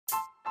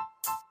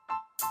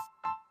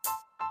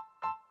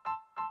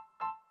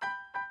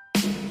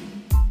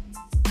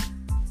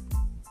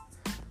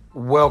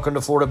Welcome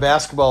to Florida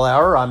Basketball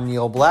Hour. I'm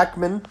Neil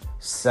Blackman.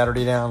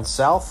 Saturday Down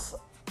South.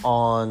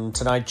 On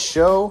tonight's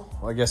show,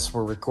 I guess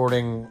we're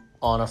recording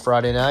on a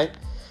Friday night,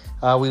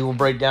 we will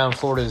break down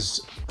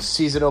Florida's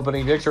season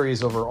opening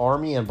victories over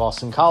Army and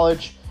Boston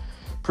College,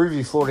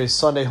 preview Florida's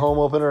Sunday home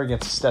opener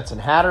against the Stetson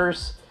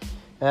Hatters,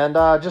 and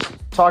just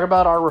talk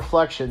about our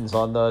reflections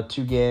on the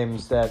two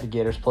games that the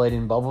Gators played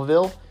in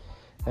Bubbleville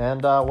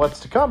and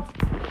what's to come.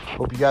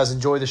 Hope you guys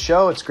enjoy the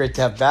show. It's great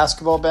to have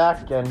basketball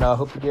back, and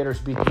hope the Gators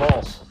beat the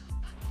Vols.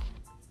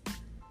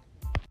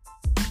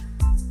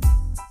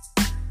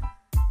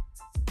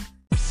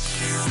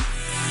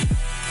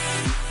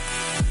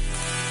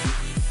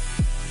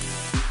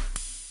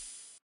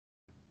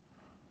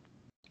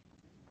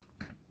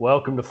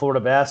 Welcome to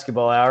Florida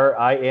Basketball Hour.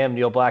 I am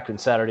Neil Blackman,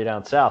 Saturday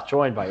Down South,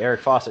 joined by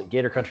Eric Fawcett,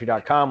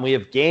 GatorCountry.com. We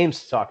have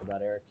games to talk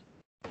about, Eric.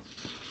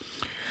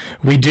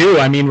 We do.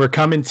 I mean, we're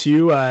coming to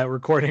you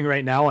recording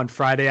right now on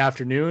Friday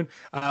afternoon.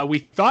 We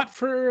thought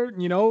for,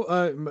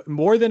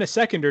 more than a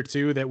second or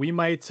two that we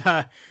might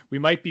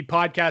be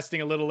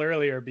podcasting a little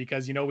earlier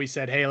because, we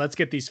said, hey, let's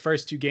get these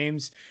first two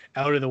games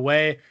out of the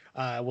way.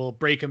 We'll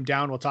break them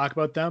down. We'll talk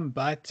about them.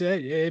 But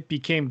it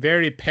became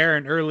very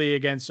apparent early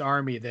against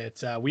Army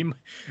that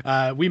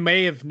we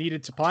may have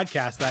needed to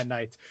podcast that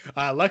night.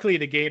 Luckily,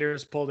 the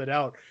Gators pulled it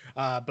out.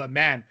 But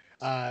man,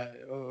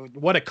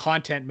 what a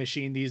content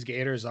machine these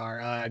Gators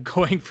are,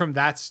 going from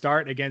that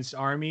start against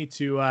Army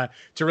to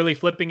really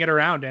flipping it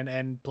around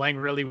and playing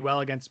really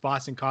well against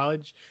Boston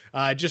College.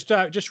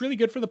 Just really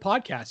good for the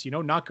podcast,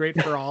 not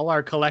great for all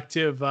our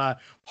collective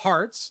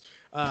hearts.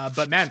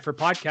 But man, for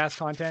podcast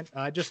content,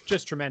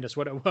 just tremendous.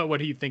 What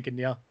are you thinking,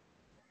 Neil?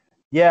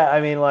 Yeah, I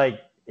mean,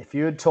 if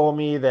you had told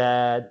me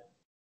that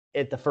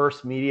at the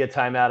first media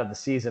timeout of the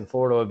season,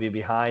 Florida would be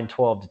behind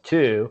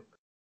 12-2,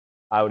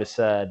 I would have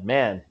said,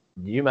 man,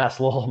 UMass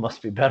Lowell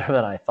must be better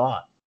than I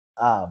thought.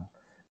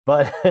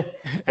 But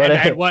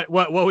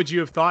what would you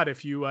have thought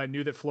if you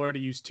knew that Florida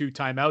used two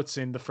timeouts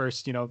in the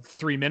first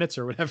 3 minutes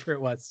or whatever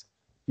it was?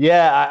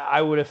 Yeah,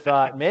 I would have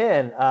thought,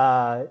 man,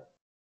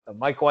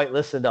 Mike White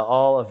listened to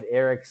all of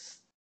Eric's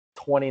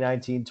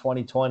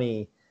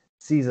 2019-2020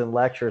 season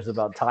lectures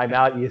about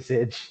timeout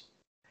usage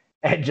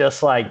and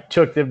just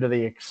took them to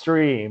the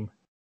extreme.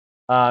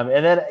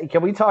 And then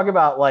can we talk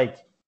about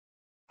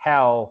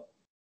how,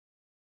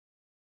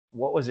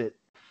 what was it,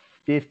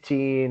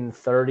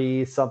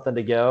 15:30 something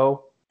to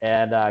go,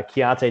 and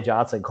Keontae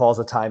Johnson calls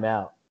a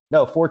timeout.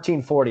 No,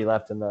 14:40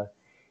 left in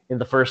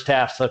the first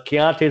half. So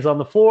Keontae's on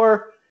the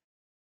floor,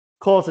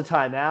 calls a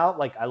timeout.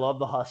 I love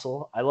the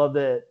hustle. I love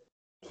that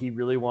he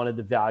really wanted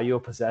the value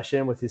of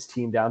possession with his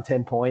team down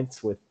 10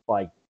 points with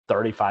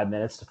 35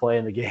 minutes to play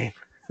in the game.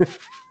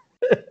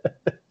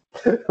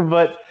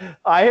 But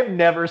I have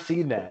never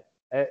seen that.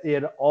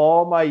 In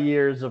all my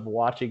years of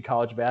watching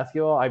college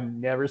basketball, I've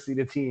never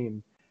seen a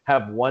team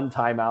have one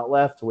timeout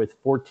left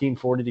with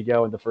 14:40 to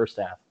go in the first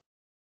half.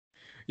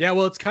 Yeah,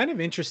 well, it's kind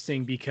of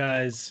interesting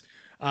because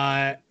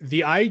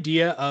the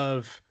idea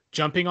of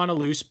jumping on a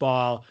loose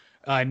ball,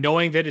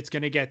 knowing that it's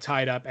going to get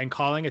tied up and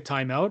calling a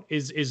timeout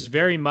is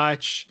very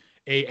much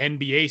a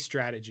NBA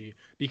strategy,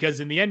 because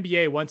in the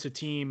NBA, once a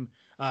team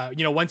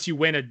once you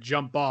win a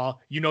jump ball,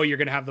 you're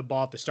going to have the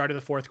ball at the start of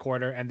the fourth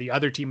quarter, and the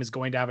other team is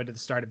going to have it at the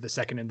start of the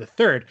second and the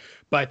third.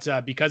 But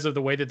because of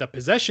the way that the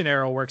possession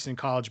arrow works in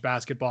college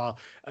basketball,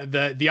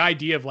 the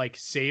idea of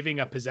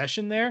saving a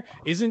possession there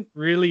isn't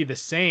really the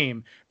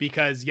same,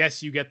 because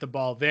yes, you get the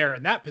ball there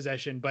in that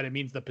possession, but it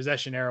means the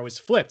possession arrow is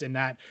flipped, and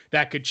that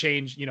could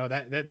change.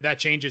 That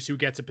changes who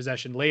gets a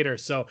possession later.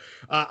 So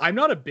I'm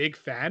not a big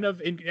fan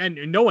of, and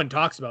no one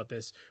talks about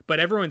this, but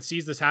everyone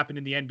sees this happen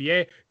in the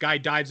NBA. Guy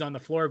dives on the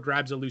floor,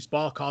 grabs a loose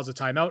ball, calls a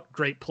timeout,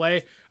 great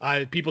play.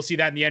 People see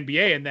that in the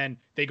NBA, and then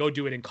they go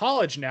do it in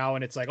college now,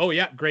 and it's oh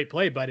yeah, great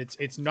play, but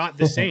it's not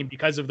the same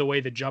because of the way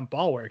the jump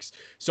ball works.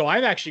 So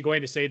I'm actually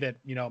going to say that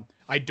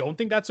I don't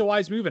think that's a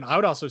wise move, and I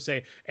would also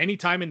say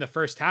anytime in the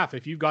first half,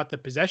 if you've got the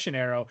possession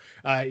arrow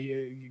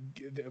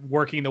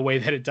working the way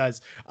that it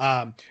does,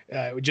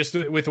 just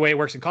with the way it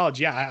works in college,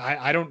 yeah,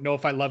 I don't know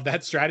if I love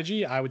that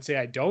strategy. I would say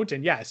I don't,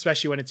 and yeah,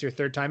 especially when it's your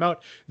third timeout,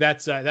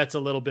 that's a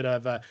little bit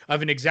of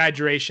an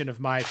exaggeration of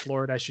my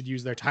Florida should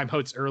use their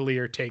timeouts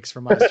earlier takes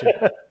from last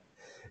year.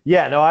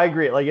 Yeah, no, I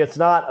agree. It's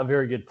not a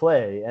very good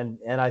play. And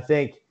I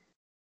think,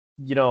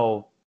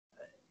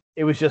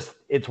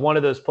 it's one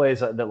of those plays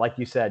that, like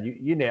you said,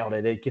 you nailed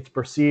it. It gets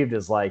perceived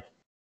as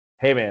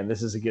hey man,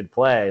 this is a good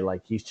play.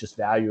 He's just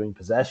valuing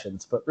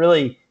possessions, but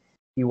really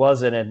he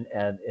wasn't.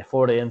 And if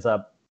Florida ends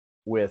up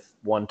with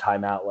one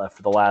timeout left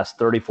for the last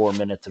 34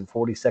 minutes and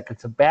 40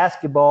 seconds of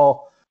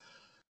basketball,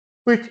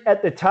 which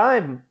at the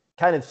time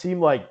kind of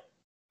seemed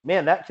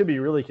man, that could be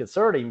really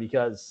concerning,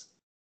 because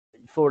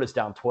Florida's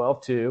down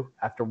 12-2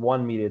 after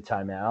one media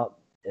timeout.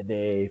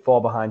 They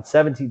fall behind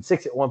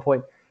 17-6 at one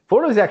point.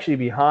 Florida was actually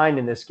behind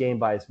in this game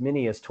by as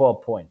many as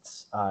 12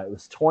 points. It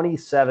was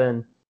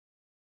 27-15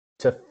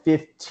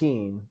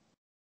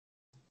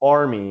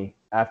 Army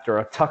after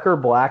a Tucker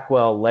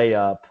Blackwell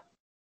layup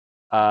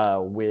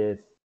with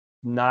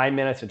 9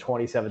 minutes and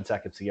 27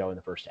 seconds to go in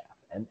the first half.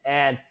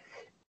 And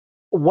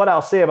what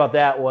I'll say about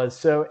that was,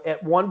 so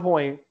at one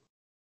point,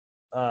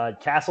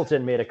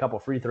 Castleton made a couple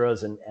free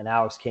throws, and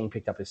Alex King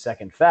picked up his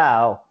second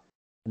foul,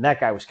 and that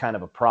guy was kind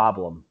of a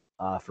problem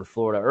for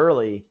Florida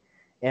early.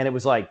 And it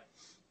was like,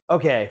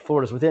 okay,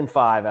 Florida's within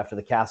 5 after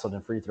the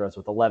Castleton free throws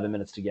with 11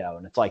 minutes to go.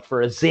 And it's like,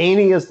 for as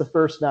zany as the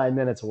first 9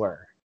 minutes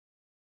were,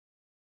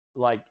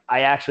 like,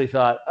 I actually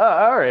thought, oh,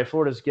 all right,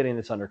 Florida's getting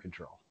this under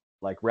control,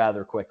 like,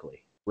 rather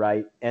quickly,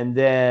 right? And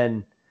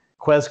then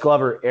Ques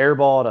Glover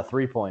airballed a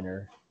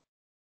three-pointer,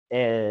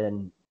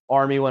 and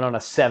Army went on a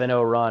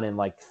 7-0 run in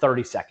like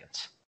 30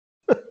 seconds.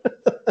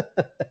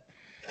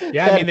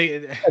 Yeah, I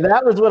mean, and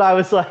that was what I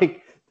was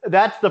like,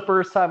 that's the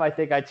first time I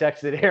think I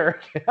texted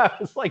Eric. I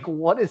was like,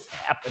 what is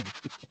happening?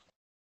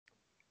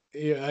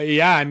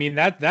 Yeah, I mean,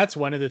 that's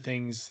one of the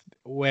things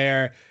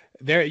where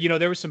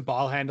there were some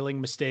ball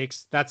handling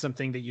mistakes. That's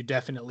something that you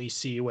definitely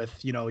see with,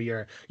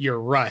 your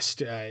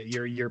rust,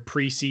 your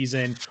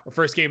preseason or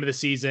first game of the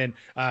season.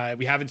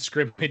 We haven't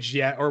scrimmaged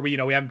yet, or we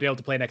haven't been able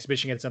to play an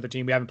exhibition against another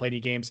team. We haven't played any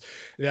games.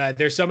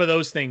 There's some of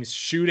those things: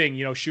 shooting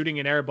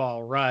an air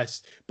ball,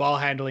 rust; ball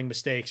handling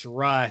mistakes,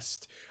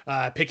 rust;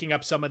 picking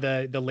up some of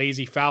the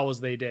lazy fouls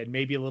they did,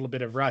 maybe a little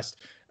bit of rust.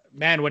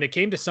 Man, when it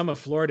came to some of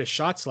Florida's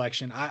shot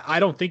selection, I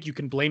don't think you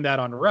can blame that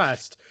on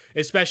rust,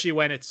 especially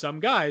when it's some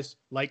guys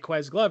like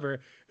Ques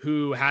Glover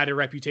who had a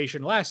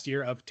reputation last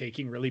year of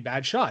taking really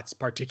bad shots,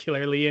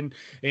 particularly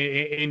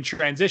in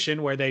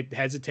transition where they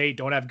hesitate,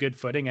 don't have good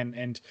footing,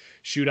 and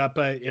shoot up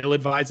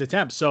ill-advised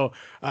attempts. So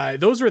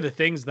those were the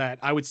things that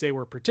I would say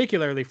were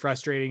particularly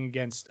frustrating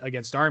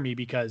against Army,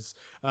 because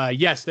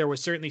yes, there were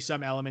certainly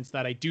some elements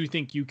that I do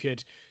think you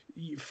could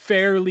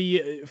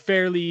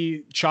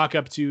fairly chalk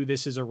up to.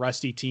 This is a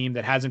rusty team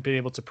that hasn't been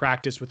able to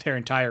practice with their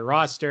entire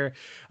roster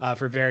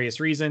for various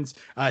reasons.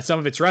 Some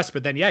of it's rust,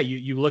 but then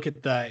you look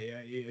at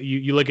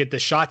you look at the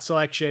shot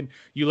selection,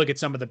 you look at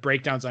some of the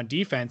breakdowns on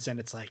defense, and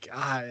it's like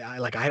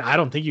I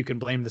don't think you can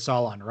blame this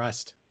all on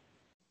rust.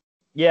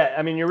 Yeah,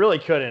 I mean, you really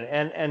couldn't.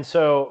 And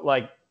so,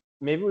 like,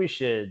 maybe we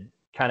should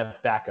kind of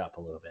back up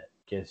a little bit,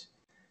 because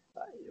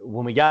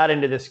when we got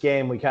into this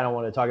game, we kind of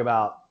want to talk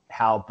about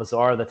how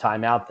bizarre the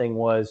timeout thing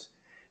was.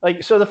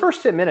 Like, so the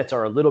first 10 minutes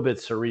are a little bit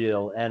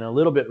surreal and a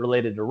little bit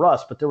related to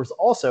rust, but there was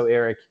also,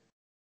 Eric,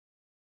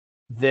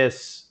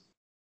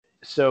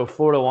 so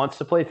Florida wants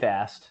to play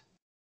fast.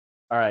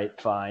 All right,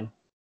 fine.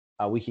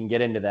 We can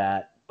get into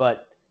that.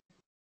 But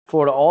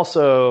Florida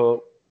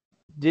also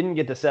didn't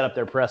get to set up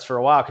their press for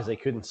a while because they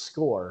couldn't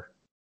score.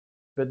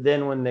 But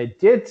then when they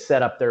did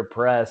set up their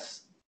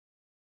press,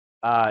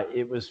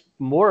 it was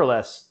more or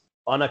less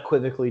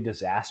unequivocally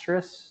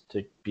disastrous,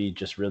 to be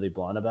just really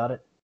blunt about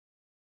it.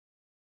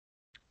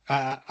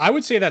 I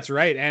would say that's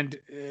right. And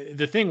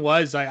the thing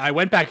was, I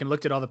went back and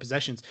looked at all the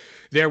possessions.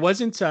 There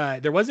wasn't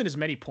as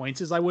many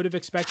points as I would have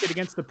expected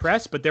against the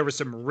press, but there were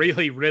some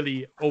really,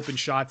 really open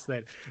shots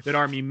that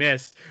Army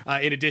missed,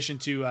 in addition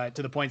to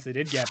the points they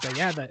did get. But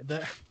yeah,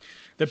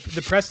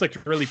 the press looked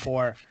really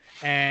poor.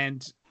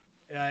 And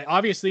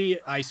obviously,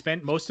 I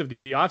spent most of the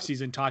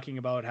offseason talking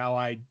about how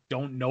I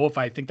don't know if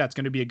I think that's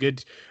going to be a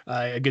good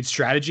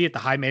strategy at the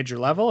high major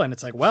level. And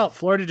it's like, well,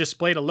 Florida just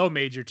played a low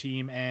major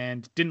team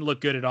and didn't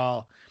look good at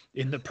all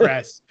in the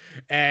press.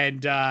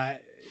 And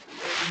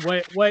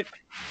what made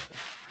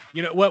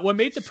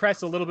the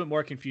press a little bit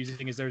more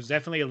confusing is there was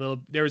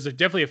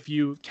definitely a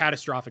few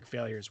catastrophic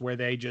failures where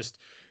they just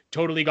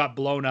totally got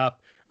blown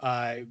up.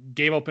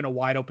 Gave open a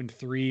wide open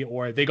three,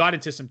 or they got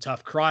into some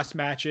tough cross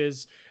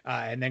matches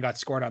and then got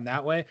scored on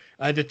that way.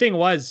 The thing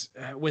was,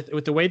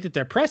 with the way that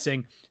they're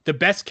pressing, the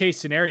best case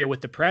scenario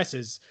with the press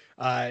is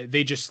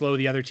they just slow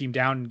the other team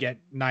down and get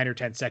 9 or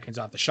 10 seconds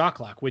off the shot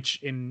clock,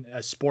 which in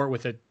a sport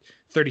with a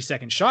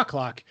 30-second shot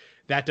clock,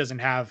 that doesn't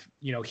have,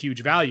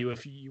 huge value.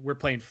 If we're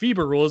playing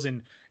FIBA rules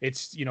and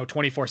it's,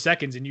 24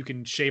 seconds and you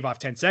can shave off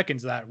 10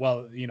 seconds of that,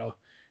 well,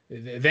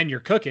 then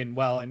you're cooking.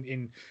 Well,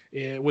 and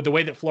with the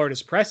way that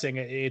Florida's pressing,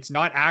 it's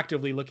not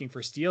actively looking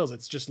for steals.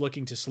 It's just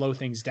looking to slow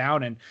things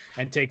down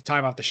and take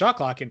time off the shot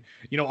clock. And,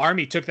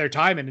 Army took their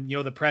time, and,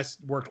 the press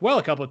worked well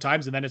a couple of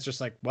times. And then it's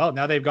just like, well,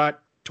 now they've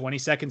got 20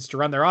 seconds to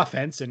run their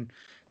offense, and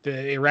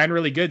it ran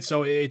really good.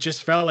 So it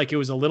just felt like it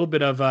was a little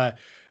bit of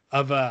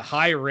a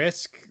high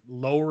risk,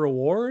 low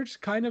reward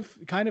kind of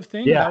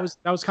thing. Yeah.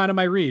 That was kind of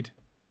my read.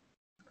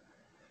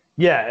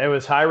 Yeah, it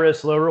was high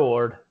risk, low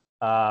reward.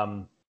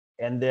 And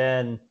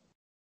then,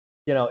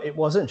 it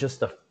wasn't just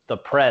the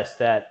press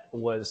that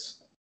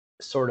was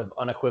sort of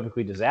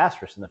unequivocally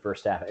disastrous in the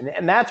first half.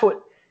 And that's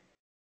what,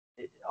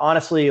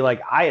 honestly,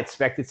 like, I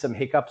expected some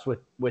hiccups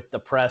with the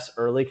press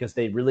early, because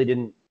they really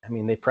didn't. I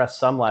mean, they pressed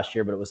some last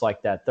year, but it was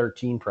like that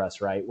 13 press,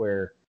 right?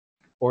 Or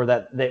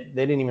that they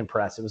didn't even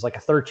press. It was like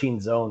a 13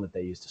 zone that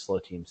they used to slow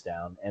teams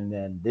down. And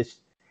then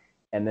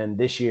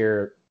this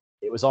year,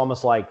 it was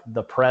almost like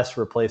the press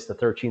replaced the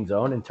 13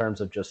 zone in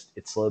terms of just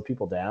it slowed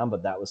people down.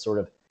 But that was sort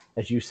of,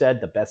 as you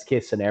said, the best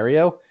case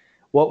scenario.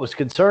 What was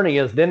concerning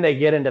is then they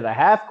get into the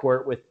half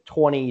court with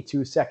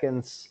 22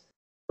 seconds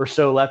or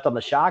so left on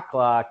the shot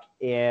clock.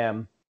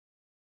 And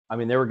I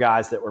mean, there were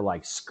guys that were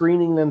like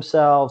screening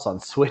themselves on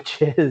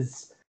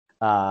switches,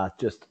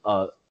 just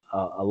a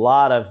a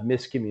lot of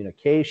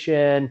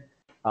miscommunication.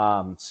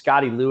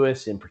 Scotty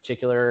Lewis in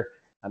particular,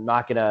 I'm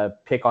not going to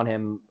pick on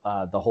him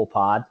the whole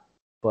pod,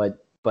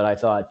 but I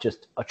thought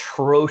just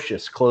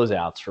atrocious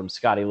closeouts from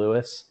Scotty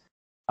Lewis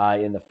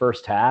in the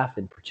first half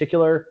in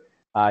particular.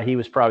 He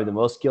was probably the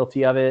most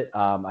guilty of it.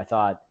 I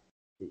thought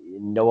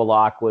Noah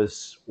Locke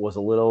was a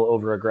little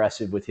over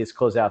aggressive with his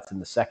closeouts in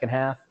the second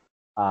half.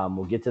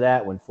 We'll get to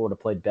that when Florida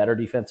played better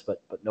defense,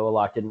 but Noah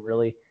Locke didn't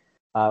really.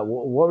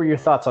 What were your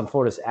thoughts on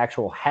Florida's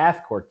actual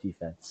half-court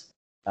defense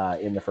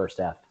in the first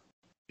half?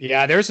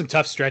 Yeah, there were some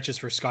tough stretches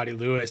for Scotty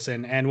Lewis,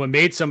 and what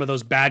made some of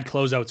those bad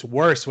closeouts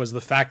worse was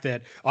the fact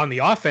that on the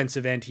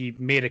offensive end, he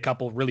made a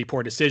couple of really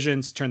poor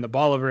decisions, turned the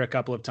ball over a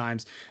couple of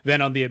times. Then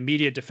on the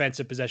immediate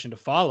defensive possession to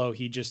follow,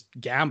 he just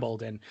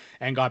gambled and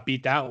got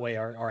beat that way,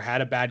 or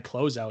had a bad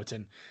closeout.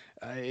 And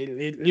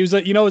it was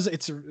like,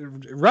 it's a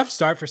rough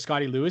start for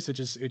Scotty Lewis, which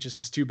is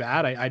too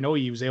bad. I know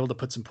he was able to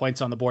put some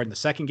points on the board in the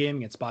second game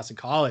against Boston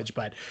College,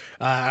 but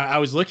I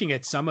was looking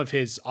at some of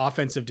his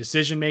offensive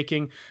decision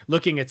making,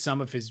 looking at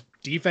some of his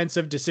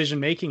defensive decision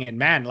making, and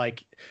man,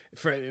 like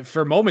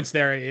for moments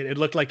there, it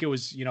looked like it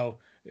was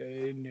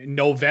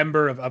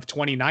November of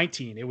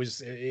 2019. It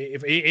was,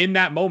 in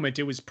that moment,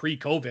 it was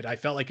pre-COVID. I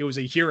felt like it was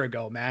a year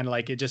ago, man.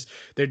 Like there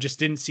just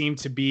didn't seem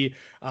to be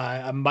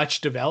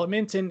much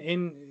development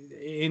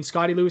in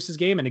Scotty Lewis's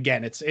game. And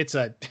again, it's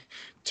a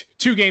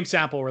 2-game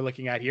sample we're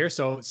looking at here,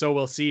 so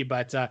we'll see.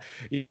 But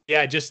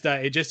it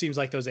just seems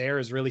like those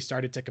errors really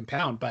started to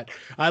compound. But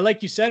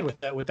like you said,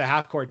 with the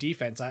half court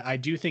defense, I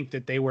do think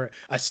that they were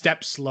a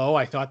step slow.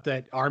 I thought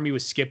that Army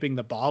was skipping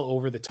the ball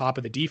over the top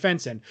of the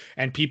defense,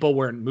 and people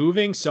weren't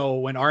moving. So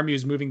when Army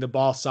was moving the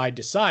ball side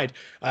to side,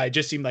 it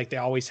just seemed like they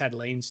always had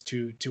lanes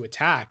to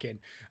attack. And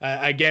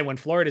again, when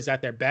Florida's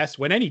at their best,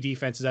 when any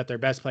defense is at their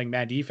best playing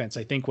man defense,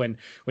 I think when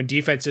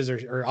defenses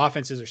or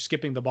offenses are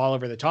skipping the ball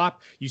over the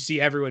top, you see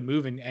everyone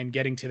moving and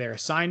getting to their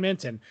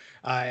assignment. And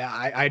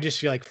I just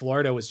feel like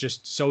Florida was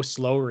just so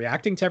slow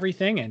reacting to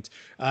everything. And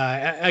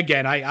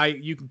again,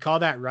 you can call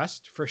that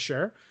rust for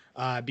sure.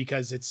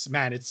 Because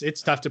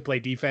it's tough to play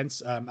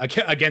defense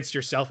against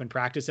yourself in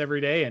practice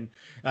every day, and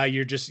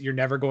you're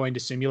never going to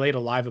simulate a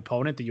live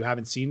opponent that you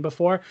haven't seen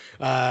before.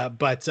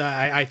 But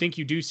I think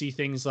you do see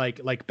things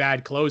like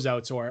bad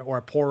closeouts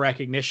or poor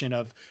recognition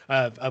of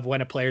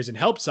when a player's in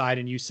help side,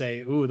 and you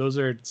say, "Ooh, those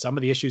are some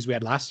of the issues we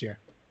had last year."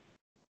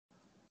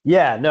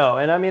 Yeah, no.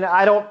 And I mean,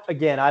 I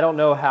don't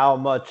know how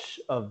much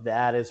of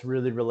that is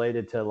really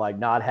related to like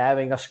not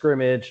having a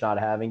scrimmage, not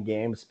having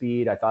game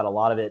speed. I thought a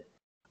lot of it,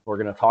 we're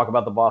going to talk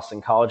about the Boston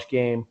College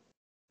game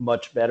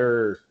much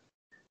better,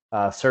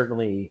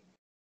 certainly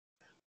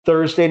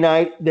Thursday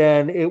night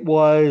than it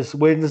was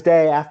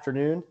Wednesday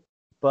afternoon.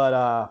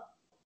 But,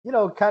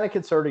 kind of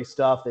concerning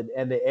stuff.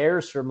 And the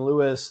errors from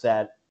Lewis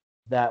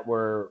that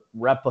were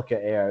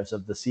replica errors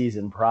of the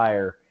season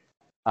prior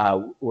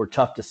were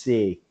tough to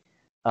see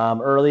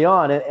early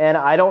on. And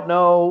I don't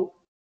know,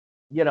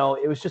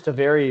 it was just a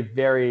very,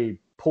 very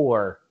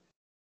poor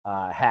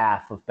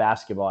half of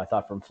basketball, I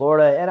thought, from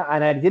Florida.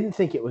 And I didn't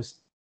think it was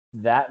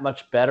that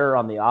much better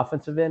on the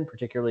offensive end,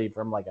 particularly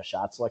from like a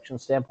shot selection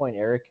standpoint,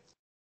 Eric.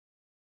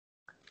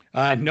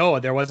 No,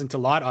 there wasn't a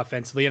lot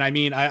offensively. And I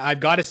mean, I've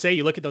got to say,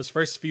 you look at those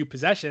first few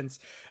possessions,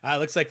 it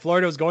looks like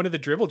Florida was going to the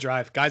dribble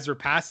drive. Guys were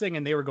passing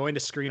and they were going to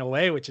screen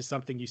away, which is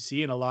something you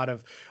see in a lot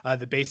of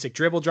the basic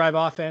dribble drive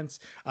offense.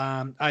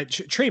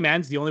 Trey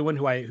Mann's the only one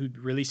who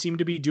really seemed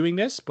to be doing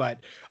this, but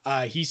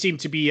he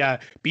seemed to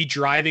be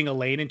driving a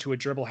lane into a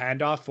dribble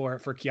handoff for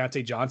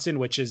Keontae Johnson,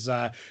 which is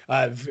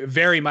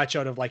very much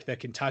out of like the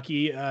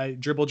Kentucky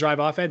dribble drive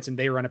offense, and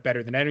they run it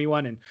better than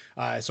anyone.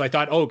 And so I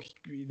thought,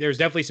 there's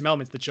definitely some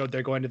elements that showed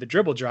they're going to the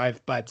dribble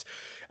drive, but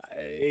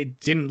it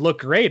didn't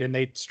look great, and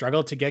they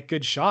struggled to get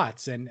good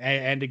shots.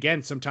 And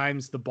again,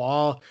 sometimes the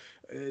ball,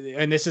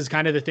 and this is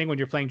kind of the thing when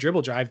you're playing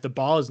dribble drive, the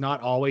ball is not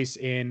always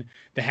in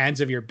the hands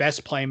of your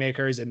best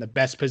playmakers and the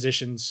best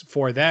positions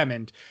for them.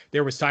 And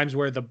there was times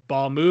where the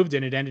ball moved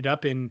and it ended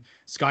up in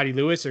Scotty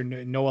Lewis or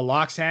Noah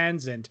Locke's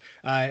hands, and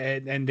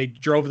they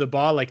drove the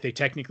ball like they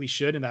technically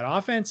should in that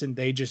offense, and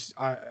they just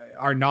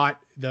are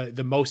not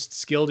the most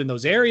skilled in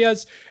those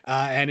areas,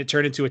 and it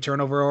turned into a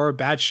turnover or a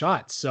bad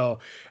shot. So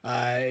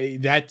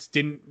that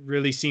didn't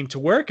really seem to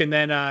work. And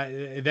then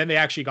they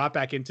actually got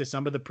back into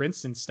some of the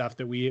Princeton stuff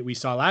that we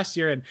saw last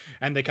year,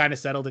 and they kind of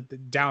settled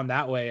it down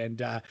that way.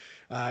 And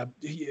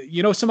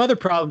some other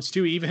problems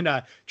too. Even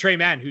Trey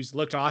Mann, who's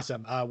looked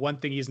awesome. One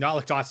thing he's not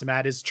looked awesome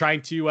at is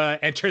trying to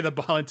enter the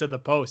ball into the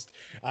post.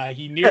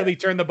 He nearly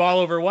turned the ball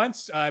over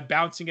once,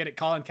 bouncing it at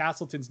Colin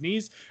Castleton's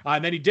knees,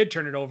 and then he did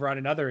turn it over on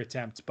another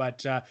attempt.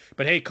 But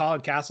hey,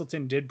 Colin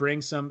Castleton did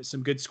bring some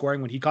good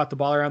scoring when he caught the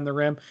ball around the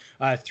rim.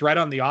 Threat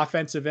on the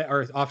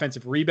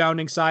offensive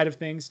rebounding side of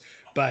things.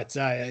 But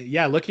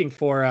looking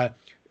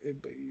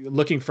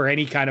for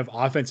any kind of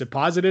offensive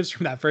positives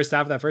from that first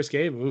half of that first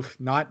game.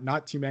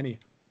 Not too many.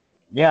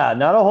 Yeah,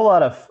 not a whole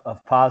lot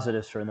of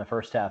positives from the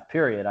first half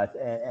period.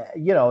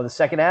 The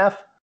second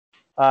half,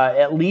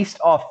 at least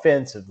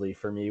offensively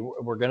for me,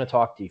 we're going to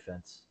talk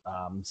defense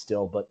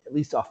still, but at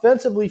least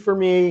offensively for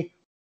me,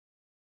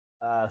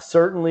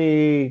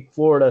 certainly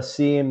Florida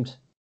seemed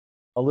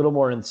a little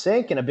more in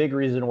sync, and a big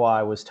reason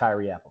why was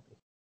Tyree Appleby.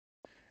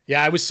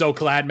 Yeah, I was so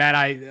glad,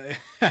 man.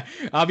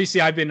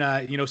 Obviously I've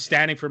been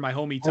standing for my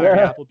homie Tyree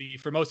Appleby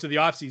for most of the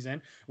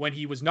offseason. When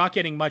he was not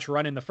getting much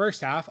run in the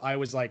first half, I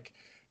was like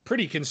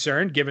pretty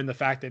concerned given the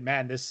fact that,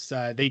 man, this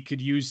they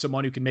could use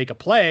someone who can make a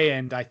play,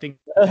 and I think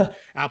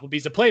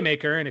Appleby's a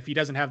playmaker, and if he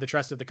doesn't have the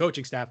trust of the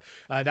coaching staff,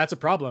 that's a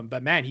problem.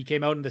 But man, he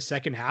came out in the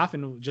second half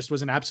and just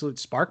was an absolute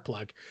spark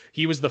plug.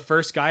 He was the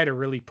first guy to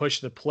really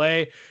push the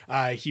play.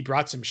 He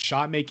brought some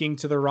shot making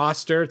to the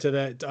roster, to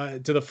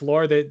the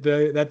floor that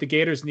the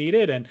Gators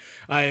needed, and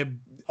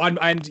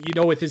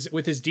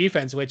with his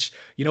defense, which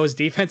his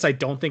defense I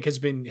don't think has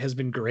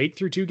been great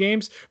through 2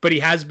 games, but he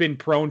has been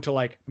prone to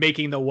like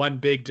making the one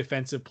big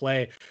defensive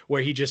play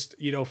where he just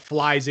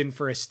flies in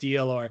for a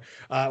steal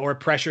or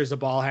pressures a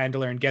ball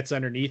handler and gets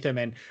underneath him,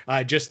 and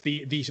just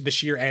the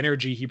sheer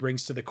energy he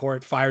brings to the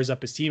court fires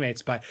up his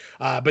teammates. But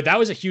that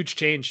was a huge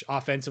change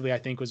offensively, I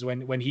think, was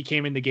when he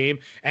came in the game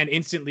and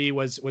instantly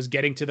was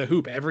getting to the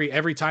hoop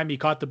every time he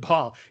caught the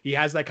ball. He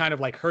has that kind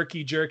of like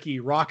herky jerky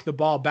rock the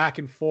ball back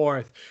and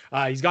forth.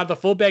 He's got the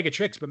full bag of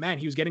tricks, but man,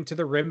 he was getting to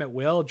the rim at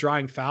will,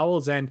 drawing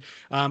fouls, and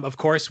of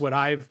course, what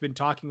I've been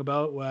talking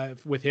about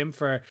with him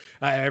for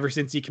ever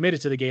since he committed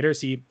to the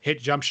Gators, he hit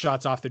jump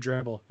shots off the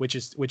dribble, which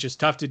is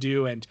tough to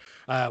do. And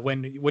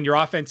when your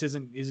offense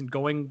isn't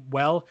going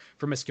well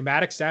from a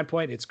schematic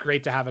standpoint, it's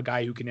great to have a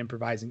guy who can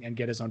improvise and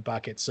get his own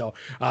buckets. So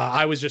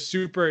I was just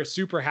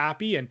super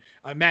happy, and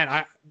man,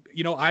 I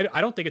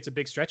don't think it's a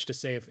big stretch to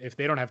say if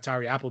they don't have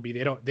Tyree Appleby,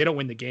 they don't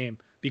win the game,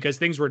 because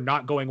things were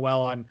not going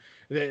well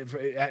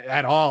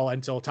at all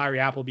until Tyree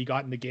Appleby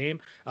got in the game.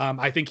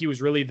 I think he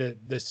was really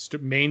the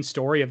main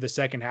story of the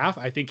second half.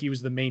 I think he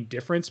was the main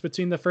difference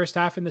between the first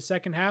half and the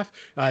second half.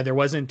 There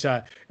wasn't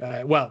a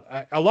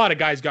lot of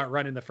guys got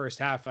run in the first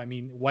half. I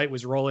mean, White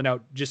was rolling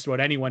out just about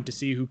anyone to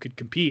see who could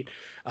compete.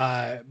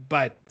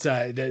 But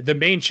the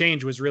main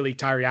change was really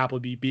Tyree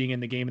Appleby being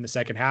in the game in the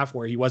second half,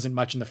 where he wasn't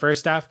much in the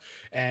first half.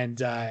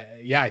 And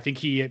I think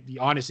he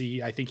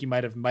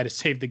might have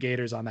saved the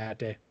Gators on that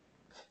day.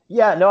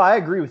 Yeah, no, I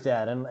agree with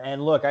that.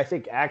 And look, I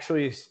think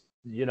actually,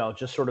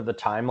 just sort of the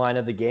timeline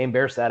of the game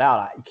bears that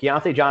out.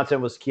 Keontae Johnson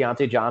was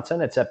Keontae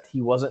Johnson, except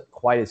he wasn't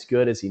quite as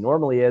good as he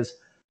normally is.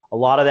 A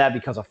lot of that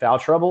because of foul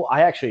trouble.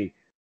 I actually,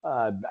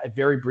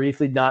 very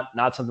briefly,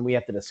 not something we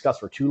have to discuss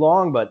for too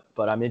long, but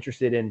I'm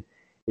interested in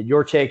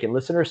your take and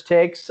listeners'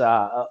 takes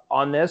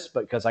on this,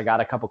 because I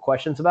got a couple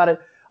questions about it.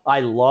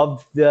 I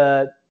loved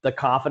the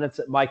confidence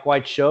that Mike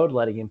White showed,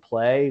 letting him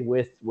play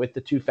with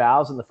the 2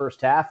 fouls in the first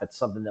half. It's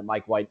something that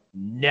Mike White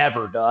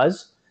never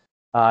does.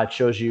 It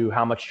shows you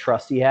how much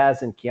trust he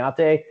has in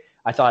Keontae.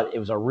 I thought it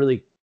was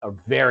a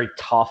very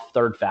tough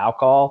third foul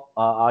call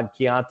on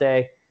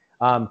Keontae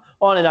on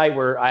a night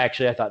where I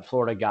thought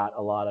Florida got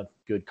a lot of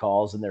good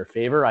calls in their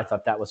favor. I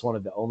thought that was one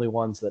of the only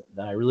ones that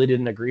I really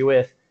didn't agree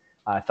with.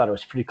 I thought it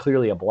was pretty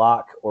clearly a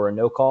block or a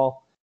no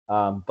call.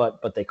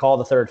 But they call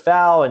the third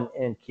foul,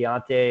 and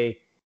Keontae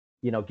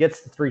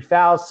gets the 3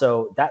 fouls,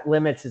 so that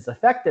limits his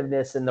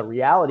effectiveness. And the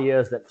reality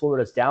is that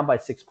Florida's down by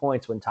 6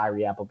 points when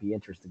Tyree Appleby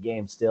enters the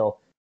game still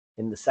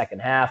in the second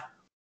half.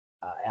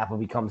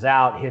 Appleby comes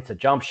out, hits a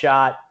jump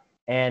shot,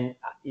 and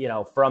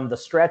from the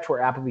stretch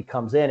where Appleby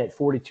comes in at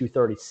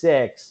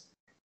 42-36,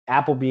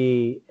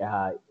 Appleby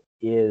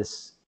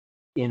is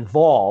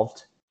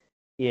involved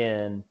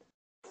in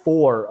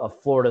 4 of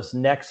Florida's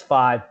next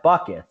 5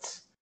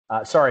 buckets.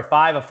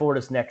 5 of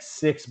Florida's next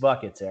 6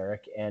 buckets,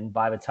 Eric. And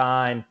by the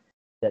time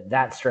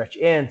that stretch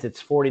ends,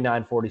 it's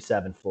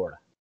 49-47 Florida.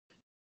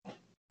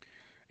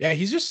 Yeah,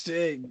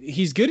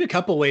 he's good in a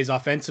couple ways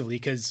offensively,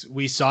 because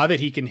we saw that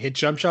he can hit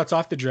jump shots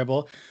off the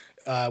dribble,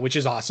 which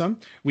is awesome.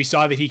 We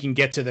saw that he can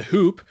get to the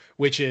hoop,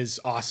 which is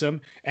awesome.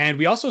 And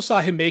we also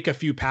saw him make a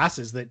few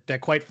passes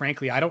that quite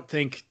frankly, I don't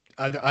think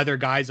other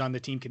guys on the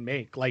team can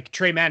make. Like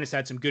Trey Mann has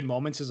had some good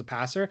moments as a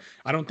passer.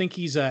 I don't think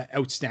he's an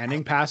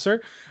outstanding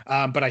passer,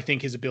 but I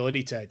think his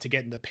ability to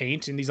get in the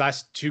paint in these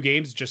last 2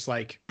 games just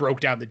like broke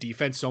down the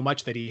defense so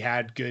much that he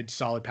had good,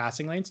 solid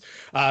passing lanes.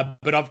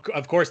 But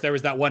of course, there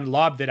was that one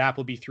lob that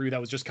Appleby threw that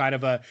was just kind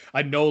of a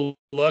no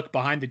look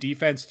behind the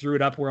defense, threw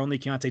it up where only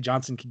Keontae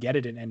Johnson could get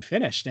it and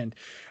finished. And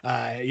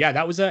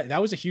that was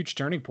a huge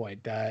turning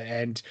point.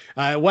 And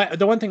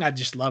the one thing I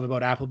just love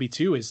about Appleby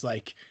too is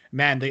like,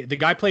 man, the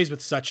guy plays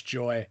with such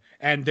joy,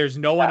 and there's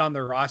no one on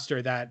the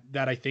roster that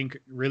I think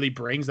really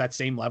brings that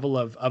same level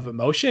of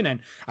emotion.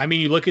 And I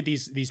mean, you look at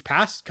these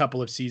past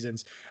couple of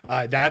seasons,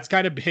 that's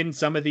kind of been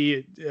some of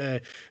the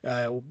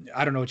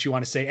I don't know what you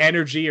want to say,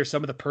 energy or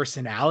some of the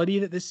personality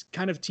that this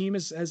kind of team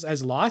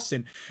has lost.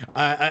 And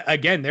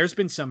again, there's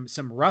been some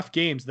rough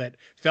games that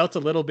felt a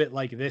little bit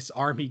like this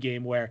Army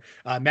game where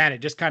man, it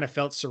just kind of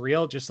felt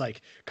surreal, just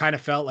like kind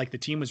of felt like the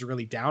team was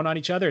really down on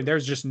each other, and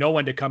there's just no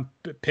one to come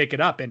pick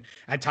it up. And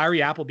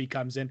Tyree Appleby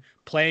comes in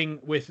playing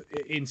with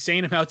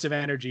insane amounts of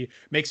energy,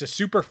 makes a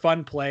super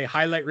fun play,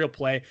 highlight reel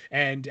play.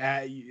 And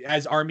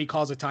as Army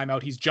calls a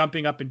timeout, he's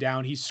jumping up and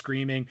down, he's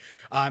screaming,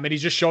 and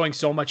he's just showing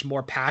so much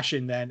more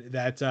passion than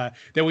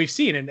we've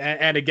seen.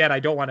 And again,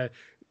 I don't want to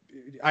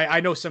I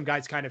know some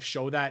guys kind of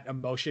show that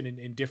emotion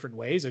in different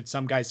ways, and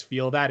some guys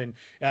feel that and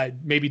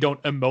maybe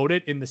don't emote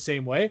it in the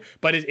same way.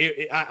 But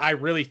I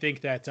really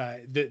think that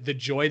the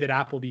joy that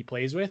Appleby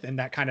plays with and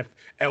that kind of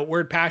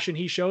outward passion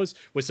he shows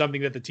was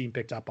something that the team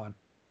picked up on.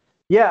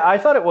 Yeah, I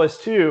thought it was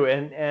too,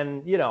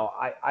 and you know,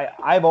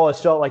 I've always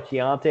felt like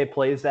Keontae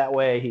plays that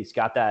way. He's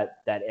got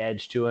that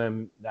edge to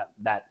him,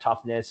 that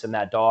toughness and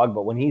that dog.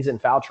 But when he's in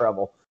foul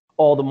trouble,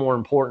 all the more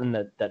important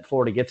that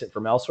Florida gets it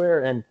from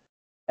elsewhere.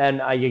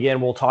 And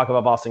again, we'll talk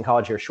about Boston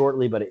College here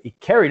shortly, but it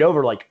carried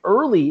over like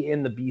early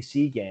in the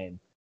BC game.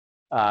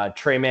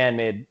 Tre Mann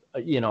made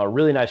a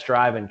really nice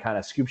drive and kind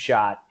of scoop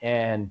shot,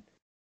 and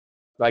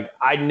like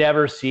I'd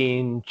never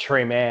seen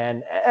Tre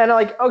Mann, and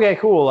like okay,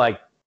 cool,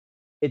 like.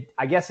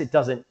 I guess it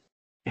doesn't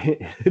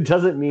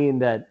mean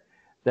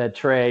that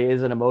Tre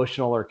isn't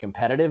emotional or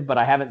competitive, but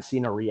I haven't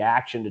seen a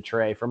reaction to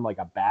Tre from like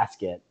a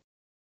basket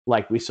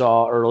like we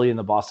saw early in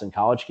the Boston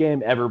College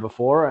game ever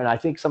before. And I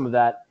think some of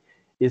that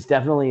is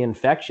definitely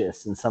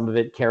infectious, and some of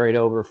it carried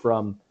over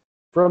from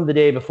the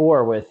day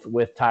before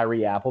with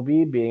Tyree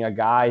Appleby being a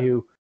guy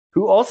who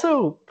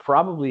also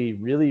probably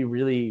really,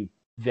 really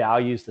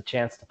values the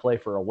chance to play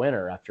for a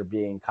winner after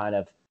being kind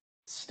of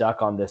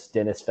stuck on this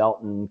Dennis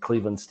Felton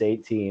Cleveland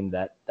State team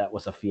that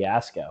was a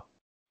fiasco.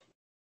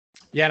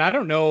 Yeah, and I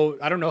don't know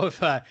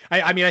if I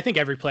mean I think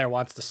every player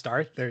wants to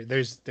start.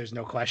 There's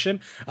no question.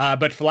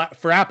 But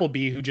for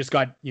Appleby, who just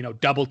got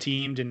double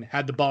teamed and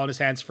had the ball in his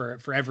hands for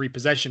every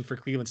possession for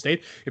Cleveland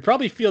State, it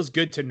probably feels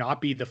good to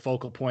not be the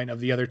focal point of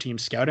the other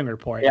team's scouting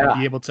report and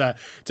be able to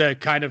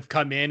kind of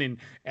come in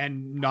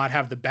and not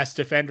have the best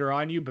defender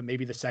on you, but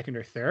maybe the second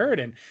or third,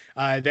 and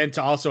then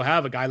to also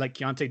have a guy like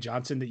Keontae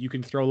Johnson that you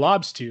can throw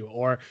lobs to,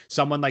 or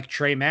someone like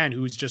Tre Mann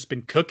who's just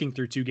been cooking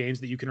through 2 games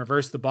that you can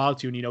reverse the ball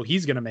to, and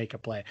he's going to make a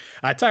play.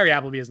 Tyree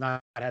Appleby has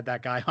not had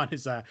that guy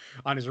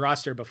on his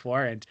roster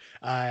before, and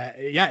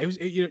it was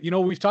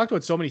we've talked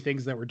about so many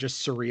things that were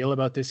just surreal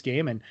about this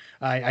game, and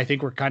I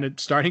think we're kind of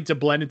starting to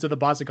blend into the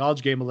Boston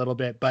College game a little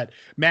bit. But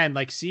man,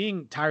 like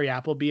seeing Tyree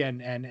Appleby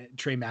and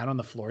Tre Mann on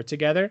the floor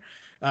together,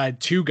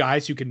 2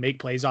 guys who can make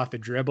plays off the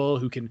dribble,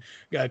 who can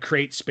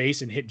create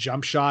space and hit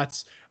jump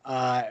shots.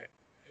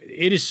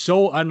 It is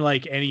so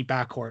unlike any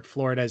backcourt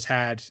Florida has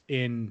had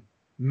in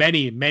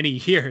many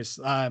years.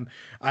 I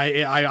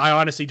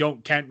honestly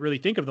can't really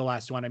think of the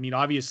last one. I mean,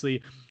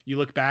 obviously you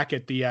look back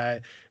at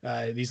the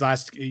these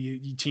last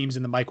teams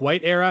in the Mike White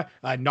era,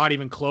 not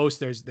even close.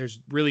 There's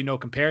really no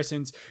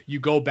comparisons. You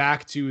go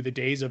back to the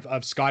days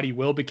of Scotty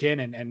Wilbekin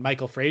and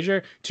Michael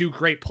Frazier, 2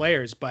 great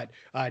players, but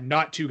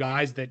not 2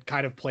 guys that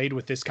kind of played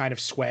with this kind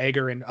of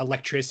swagger and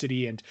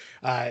electricity. And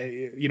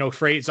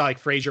it's not like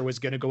Frazier was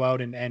going to go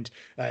out and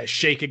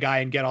shake a guy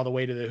and get all the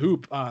way to the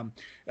hoop.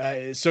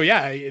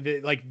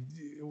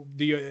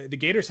 The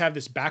Gators have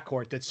this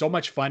backcourt that's so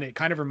much fun. It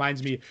kind of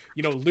reminds me,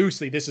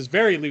 loosely, this is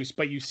very loose,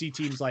 but you see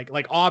teams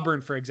like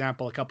Auburn, for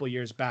example, a couple of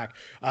years back,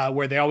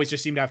 where they always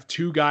just seem to have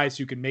 2 guys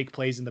who can make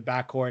plays in the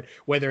backcourt,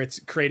 whether it's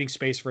creating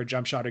space for a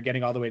jump shot or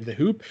getting all the way to the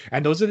hoop.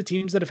 And those are the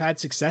teams that have had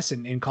success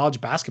in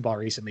college basketball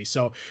recently.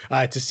 So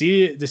to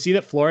see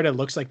that Florida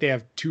looks like they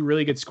have 2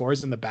 really good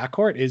scores in the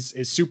backcourt is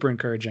super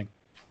encouraging.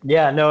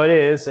 Yeah, no, it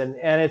is. And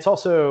it's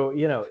also,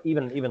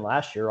 even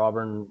last year,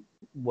 Auburn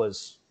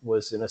was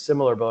in a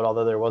similar boat,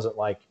 although there wasn't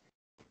like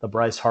the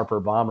Bryce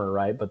Harper bomber,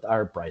 right? But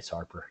our Bryce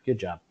Harper, good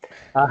job.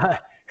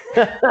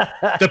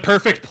 The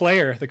perfect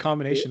player, the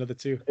combination of the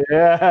 2.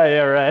 Yeah,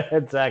 right,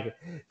 exactly.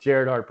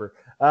 Jared Harper.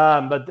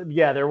 But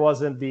yeah, there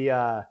wasn't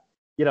the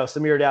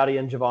Samir Dowdy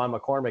and Javon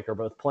McCormick are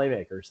both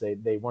playmakers.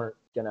 They weren't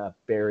gonna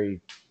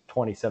bury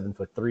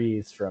 27-foot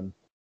threes from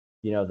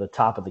the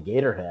top of the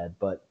Gator head,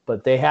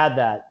 but they had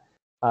that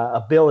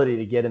ability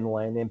to get in the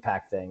lane,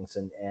 impact things.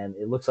 And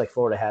it looks like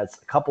Florida has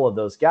a couple of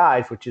those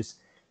guys, which is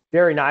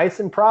very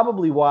nice, and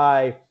probably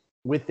why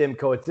with them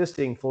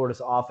coexisting,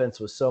 Florida's offense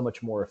was so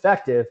much more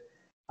effective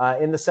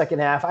in the second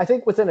half. I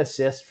think with an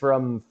assist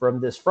from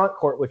this front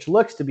court, which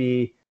looks to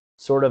be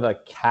sort of a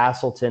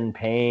Castleton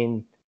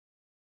Payne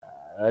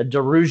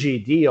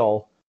DeRougie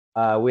deal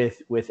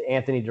with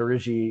Anthony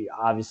DeRougie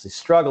obviously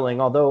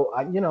struggling, although,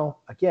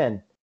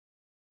 again,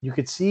 you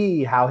could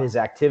see how his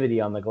activity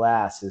on the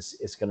glass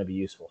is going to be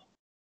useful,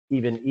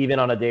 even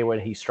on a day when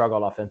he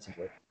struggled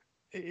offensively.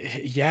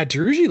 Yeah,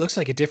 DeRougie looks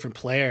like a different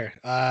player.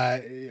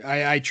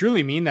 I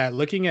truly mean that.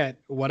 Looking at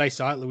what I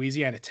saw at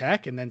Louisiana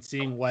Tech and then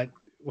seeing what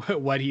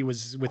he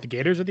was with the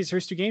Gators with these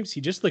first 2 games,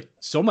 he just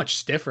looked so much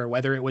stiffer,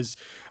 whether it was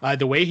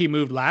the way he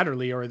moved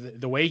laterally or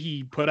the way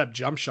he put up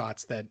jump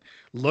shots that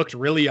looked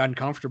really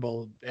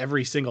uncomfortable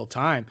every single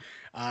time.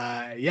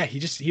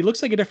 He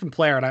looks like a different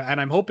player. And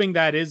I'm hoping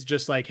that is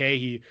just like, hey,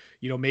 he,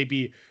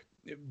 maybe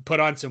put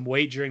on some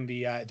weight during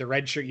the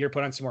redshirt year,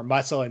 put on some more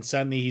muscle, and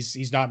suddenly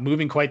he's not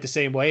moving quite the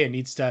same way and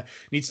needs to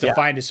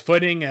find his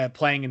footing,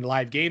 playing in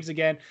live games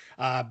again.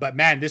 But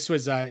man, this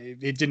was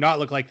it did not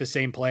look like the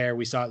same player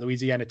we saw at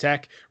Louisiana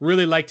Tech.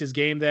 Really liked his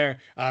game there.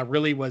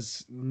 Really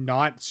was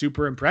not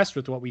super impressed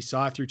with what we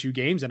saw through 2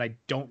 games, and I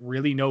don't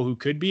really know who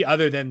could be,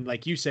 other than,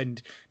 like you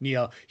said,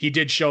 Neil, he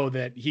did show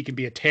that he can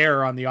be a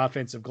terror on the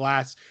offensive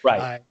glass.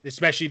 Right.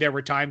 Especially there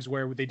were times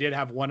where they did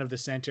have one of the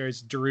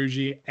centers,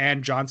 Derugi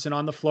and Johnson,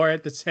 on the floor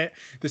at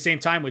the same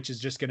time, which is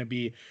just going to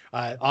be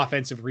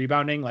offensive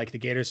rebounding like the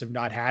Gators have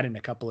not had in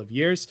a couple of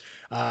years.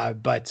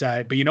 But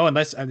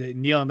unless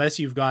Neil, unless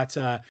you've got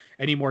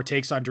any more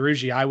takes on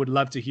Derugi, I would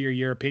love to hear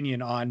your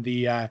opinion on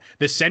the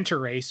center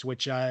race,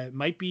 which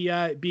might be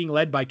being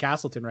led by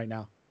Castleton right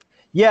now.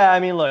 Yeah, I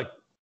mean, look,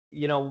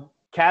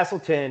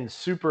 Castleton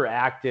super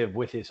active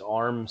with his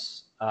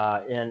arms,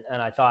 and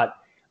I thought,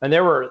 and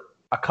there were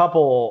a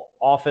couple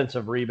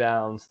offensive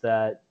rebounds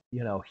that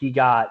he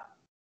got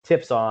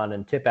tips on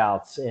and tip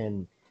outs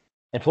in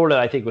Florida.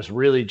 I think was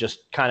really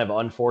just kind of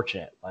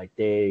unfortunate. Like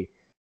they,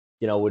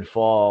 would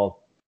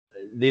fall.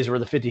 These were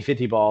the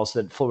 50-50 balls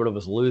that Florida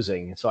was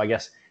losing. So I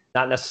guess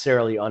not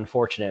necessarily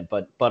unfortunate,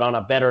 but on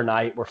a better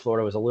night where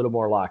Florida was a little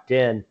more locked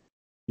in,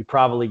 you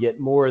probably get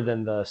more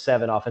than the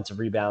 7 offensive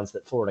rebounds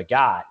that Florida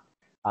got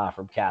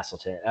from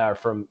Castleton,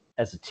 from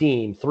as a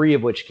team, 3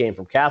 of which came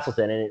from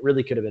Castleton, and it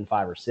really could have been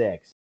 5 or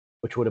 6,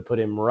 which would have put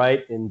him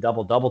right in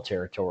double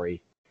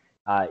territory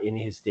in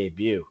his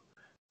debut.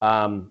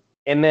 And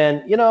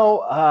then,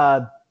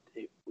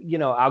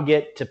 I'll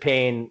get to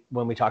Payne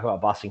when we talk about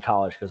Boston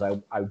College, because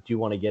I do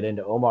want to get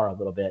into Omar a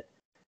little bit.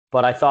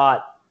 But I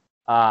thought,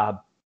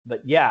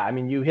 but yeah, I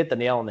mean, you hit the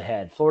nail on the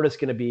head. Florida's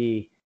going to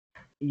be,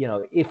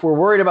 if we're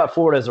worried about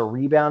Florida as a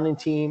rebounding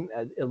team,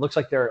 it looks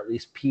like there are at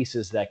least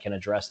pieces that can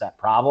address that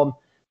problem.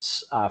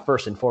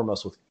 First and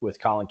foremost with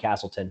Colin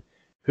Castleton,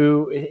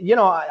 who,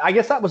 I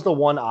guess that was the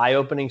one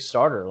eye-opening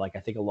starter. Like, I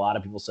think a lot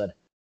of people said,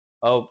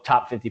 oh,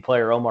 top 50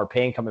 player Omar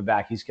Payne coming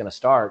back, he's going to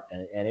start,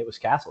 and it was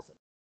Castleton.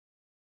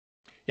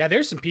 Yeah,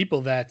 there's some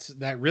people that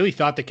really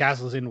thought that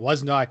Castleton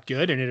was not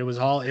good, and it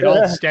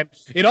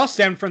all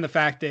stemmed from the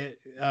fact that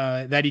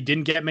that he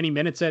didn't get many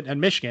minutes at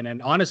Michigan,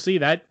 and honestly,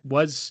 that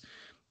was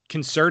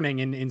concerning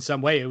in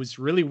some way. It was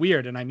really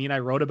weird. And I mean, I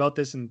wrote about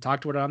this and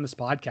talked about it on this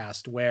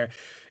podcast, where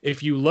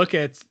if you look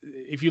at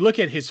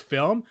his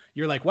film,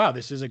 you're like, wow,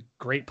 this is a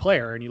great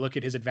player. And you look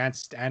at his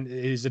advanced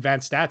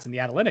stats and the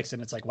analytics,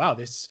 and it's like, wow,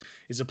 this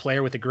is a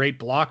player with a great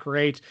block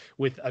rate,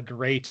 with a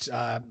great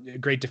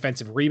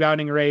defensive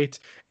rebounding rate.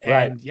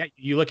 And yeah,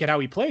 you look at how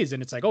he plays,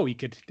 and it's like, oh, he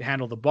could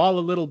handle the ball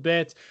a little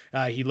bit.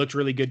 He looked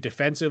really good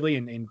defensively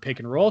in pick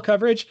and roll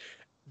coverage.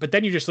 But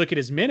then you just look at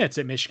his minutes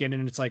at Michigan,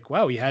 and it's like,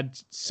 wow, he had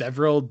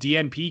several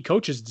DNP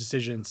coaches'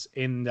 decisions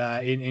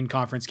in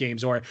conference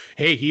games, or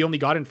hey, he only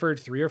got in for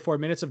 3 or 4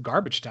 minutes of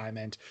garbage time.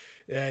 And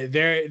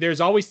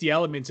there's always the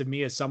elements of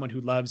me as someone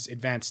who loves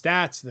advanced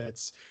stats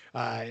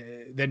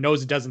that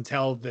knows it doesn't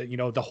tell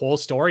the whole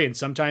story, and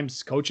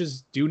sometimes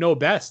coaches do know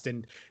best,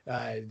 and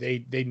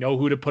they know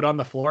who to put on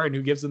the floor and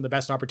who gives them the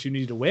best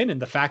opportunity to win.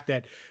 And the fact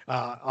that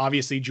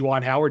obviously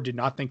Juwan Howard did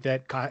not think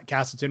that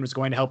Castleton was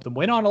going to help them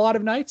win on a lot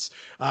of nights,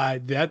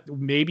 that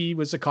maybe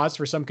was a cause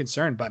for some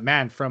concern. But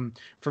man, from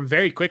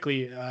very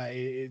quickly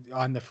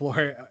on the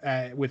floor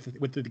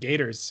with the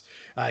Gators,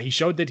 he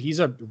showed that he's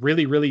a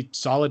really, really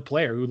solid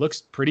player who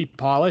looks pretty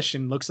polished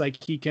and looks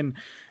like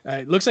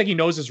he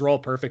knows his role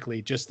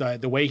perfectly. Just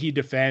the way he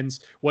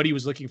defends, what he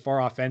was looking for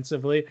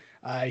offensively.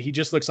 He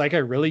just looks like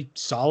a really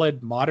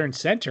solid modern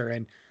center.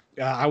 And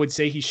I would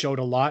say he showed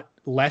a lot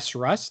less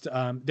rust.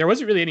 There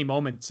wasn't really any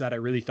moments that I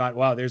really thought,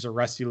 wow, there's a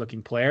rusty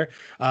looking player.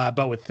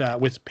 But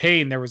with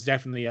Payne, there was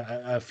definitely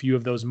a few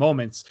of those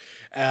moments.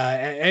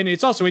 And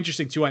it's also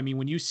interesting too. I mean,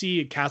 when you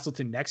see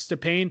Castleton next to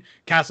Payne,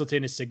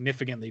 Castleton is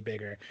significantly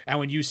bigger. And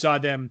when you saw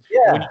when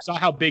you saw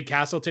how big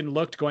Castleton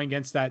looked going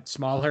against that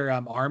smaller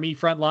Army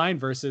front line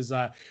versus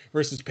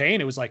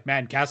Payne, it was like,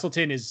 man,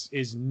 Castleton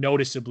is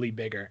noticeably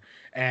bigger.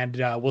 And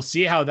we'll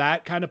see how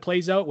that kind of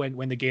plays out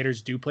when the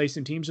Gators do play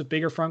some teams with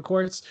bigger front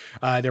courts.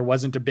 There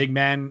wasn't a big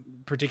man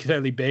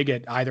particularly big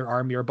at either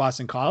Army or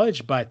Boston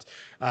College, but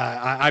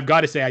I've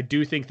got to say, I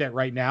do think that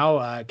right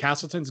now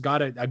Castleton's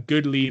got a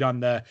good lead on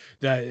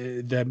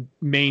the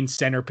main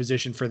center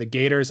position for the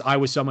Gators. I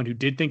was someone who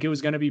did think it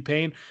was going to be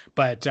Payne,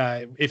 but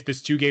if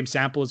this 2-game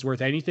sample is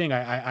worth anything,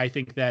 I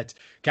think that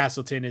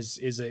Castleton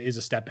is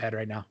a step ahead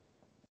right now.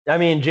 I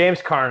mean,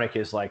 James Karnick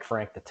is like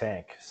Frank the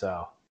Tank,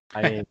 so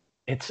I mean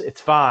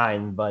it's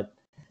fine, but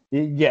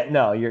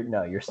yeah,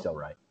 you're still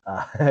right.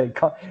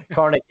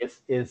 Karnick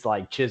is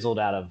like chiseled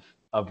out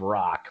of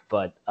rock,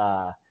 but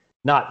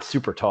not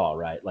super tall,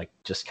 right? Like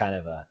just kind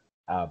of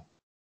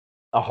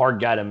a hard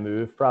guy to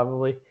move,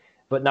 probably,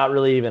 but not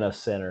really even a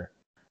center.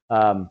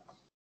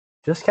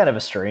 Just kind of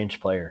a strange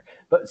player.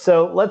 But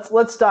so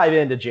let's dive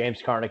into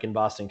James Karnick in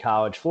Boston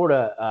College.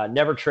 Florida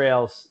never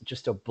trails,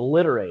 just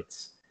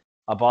obliterates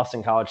a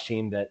Boston College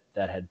team that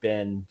had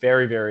been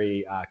very,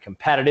 very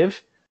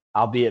competitive,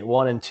 albeit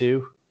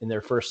 1-2 in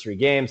their first 3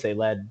 games. They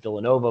led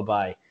Villanova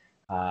by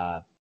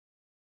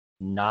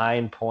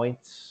 9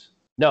 points.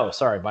 No,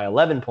 sorry, by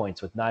 11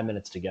 points with 9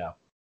 minutes to go,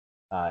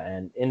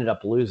 and ended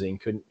up losing.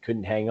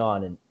 Couldn't hang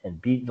on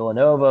and beat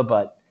Villanova,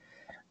 but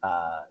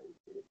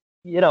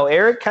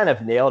Eric kind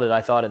of nailed it,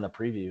 I thought, in the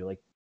preview. Like,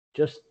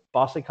 just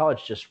Boston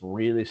College just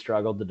really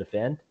struggled to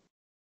defend,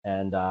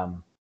 and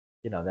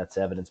that's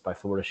evidenced by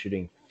Florida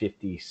shooting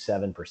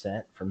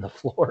 57% from the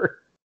floor.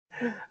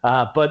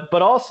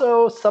 But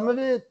also some of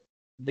it,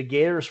 the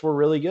Gators were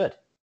really good.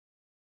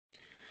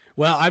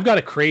 Well, I've got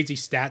a crazy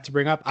stat to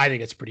bring up. I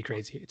think it's pretty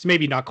crazy. It's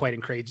maybe not quite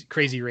in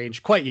crazy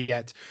range quite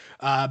yet.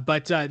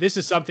 But this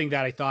is something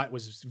that I thought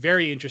was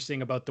very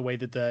interesting about the way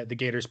that the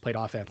Gators played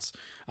offense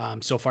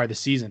so far this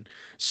season.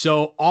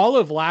 So all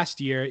of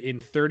last year in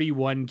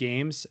 31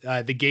 games,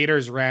 the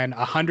Gators ran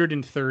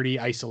 130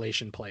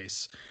 isolation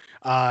plays.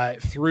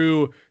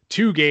 Through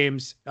 2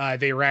 games,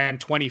 they ran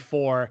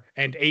 24,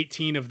 and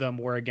 18 of them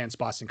were against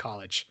Boston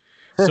College.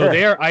 So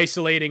they're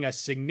isolating a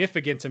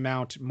significant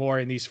amount more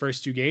in these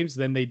first 2 games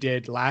than they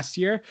did last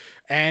year.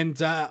 And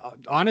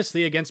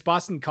honestly, against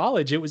Boston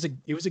College, it was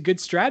a good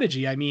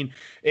strategy. I mean,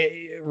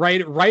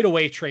 right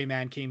away, Tre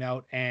Mann came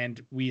out,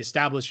 and we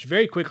established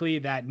very quickly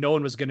that no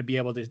one was going to be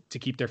able to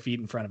keep their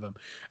feet in front of him.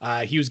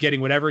 He was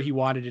getting whatever he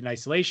wanted in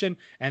isolation,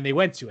 and they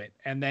went to it.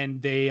 And then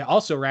they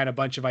also ran a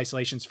bunch of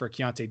isolations for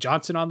Keontae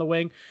Johnson on the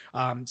wing,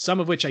 some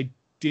of which I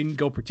didn't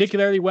go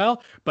particularly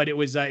well, but it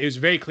was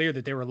very clear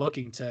that they were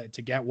looking to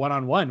get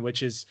one-on-one,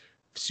 which is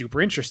super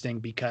interesting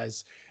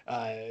because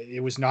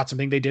it was not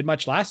something they did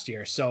much last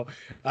year. So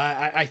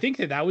I think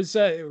that was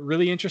a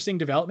really interesting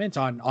development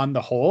on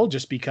the whole,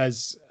 just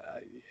because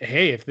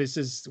hey, if this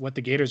is what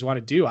the Gators want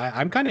to do,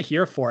 I'm kind of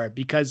here for it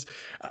because,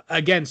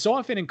 again, so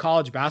often in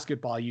college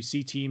basketball, you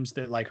see teams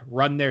that like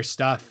run their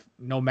stuff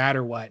no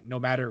matter what, no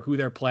matter who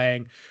they're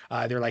playing.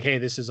 They're like, hey,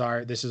 this is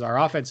our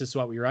offense. This is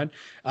what we run.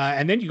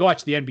 And then you go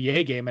watch the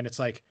NBA game and it's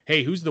like,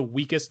 hey, who's the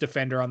weakest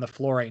defender on the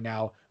floor right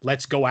now?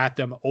 Let's go at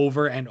them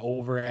over and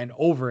over and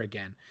over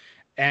again.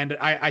 And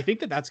I think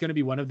that that's going to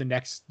be one of the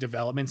next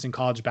developments in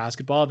college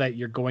basketball that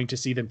you're going to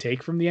see them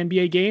take from the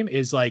NBA game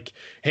is like,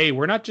 hey,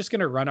 we're not just going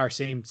to run our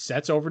same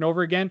sets over and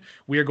over again.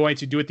 We are going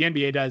to do what the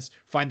NBA does,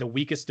 find the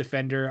weakest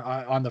defender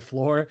on the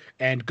floor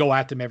and go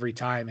at them every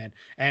time.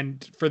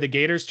 And for the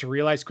Gators to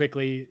realize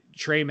quickly,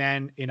 Tre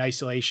Mann in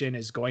isolation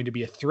is going to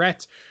be a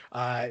threat.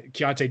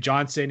 Keontae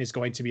Johnson is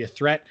going to be a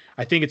threat.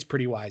 I think it's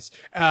pretty wise.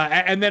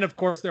 And then, of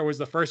course, there was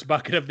the first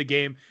bucket of the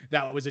game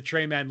that was a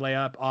Tre Mann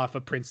layup off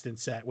a Princeton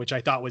set, which I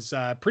thought was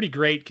pretty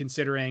great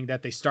considering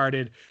that they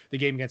started the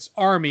game against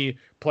Army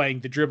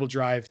playing the dribble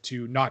drive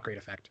to not great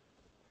effect.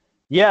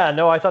 Yeah,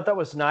 no, I thought that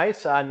was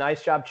nice.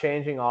 Nice job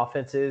changing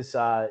offenses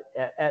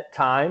at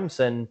times.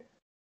 And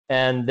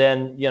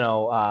then,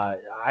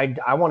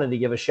 I wanted to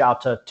give a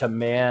shout to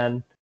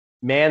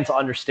Mann's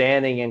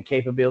understanding and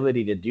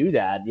capability to do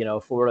that.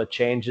 Florida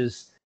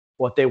changes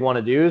what they want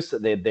to do. So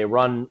they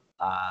run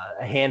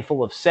a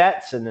handful of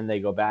sets and then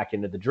they go back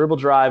into the dribble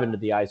drive, into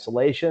the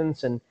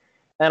isolations. And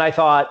I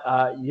thought,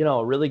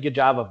 a really good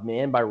job of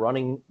Mann by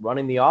running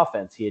the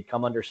offense. He had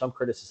come under some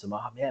criticism.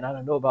 Oh, man, I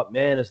don't know about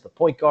Mann as the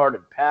point guard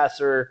and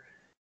passer.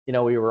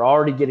 We were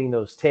already getting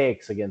those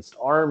takes against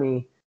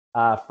Army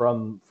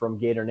from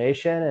Gator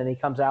Nation. And he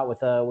comes out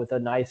with a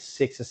nice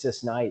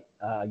 6-assist night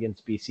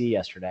against BC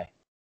yesterday.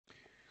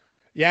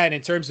 Yeah, and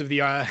in terms of the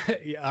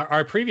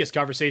our previous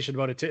conversation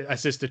about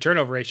assist to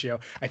turnover ratio,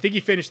 I think he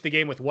finished the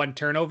game with 1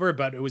 turnover,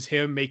 but it was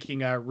him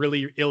making a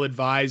really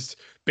ill-advised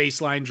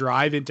baseline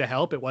drive into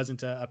help. It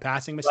wasn't a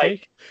passing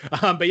mistake.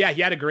 Right. But yeah,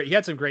 he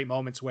had some great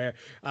moments where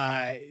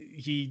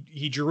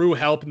he drew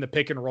help in the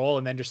pick and roll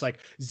and then just like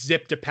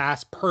zipped a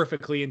pass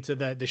perfectly into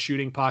the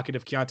shooting pocket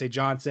of Keontae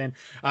Johnson.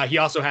 He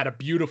also had a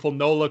beautiful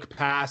no-look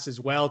pass as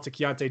well to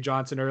Keontae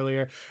Johnson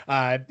earlier.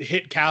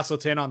 Hit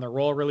Castleton on the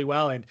roll really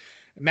well. And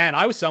man,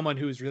 I was someone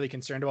who was really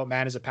concerned about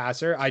Mann as a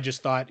passer. I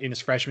just thought in his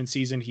freshman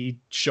season, he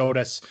showed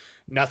us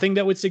nothing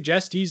that would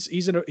suggest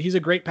he's a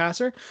great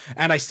passer.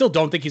 And I still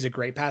don't think he's a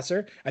great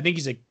passer. I think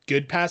he's a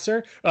good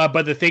passer.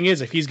 But the thing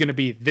is, if he's going to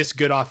be this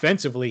good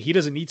offensively, he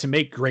doesn't need to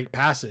make great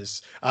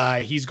passes.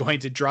 He's going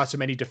to draw so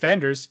many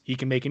defenders, he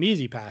can make an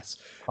easy pass.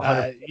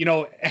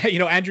 Andrew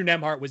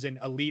Nembhard was an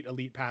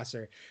elite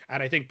passer.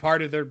 And I think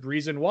part of the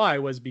reason why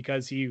was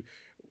because he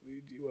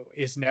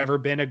has never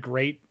been a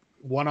great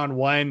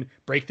one-on-one,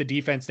 break the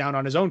defense down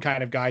on his own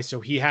kind of guy. So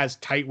he has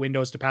tight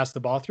windows to pass the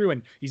ball through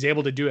and he's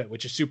able to do it,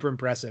 which is super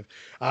impressive.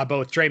 But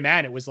with Tre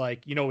Mann, it was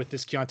like, with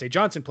this Keontae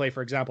Johnson play,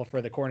 for example,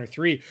 for the corner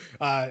 3,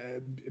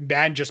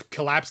 Mann just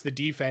collapsed the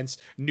defense,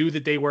 knew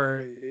that they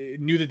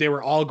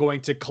were all going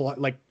to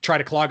try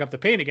to clog up the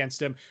paint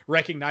against him,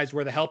 recognized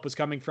where the help was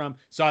coming from,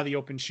 saw the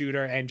open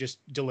shooter and just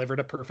delivered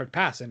a perfect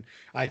pass. And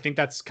I think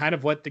that's kind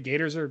of what the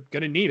Gators are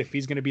going to need if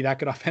he's going to be that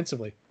good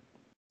offensively.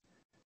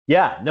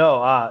 Yeah,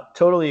 no,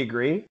 totally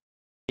agree.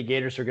 The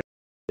Gators are going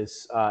to do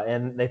this,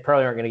 and they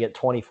probably aren't going to get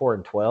 24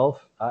 and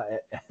 12.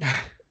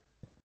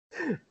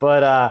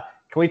 But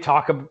can we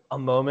talk a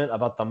moment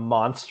about the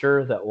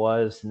monster that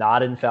was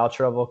not in foul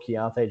trouble,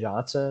 Keontae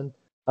Johnson,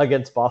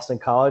 against Boston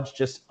College?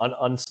 Just an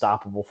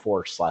unstoppable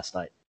force last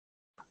night.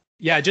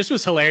 Yeah, it just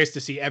was hilarious to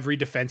see every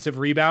defensive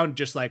rebound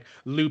just like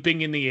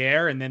looping in the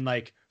air and then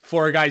like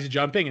four guys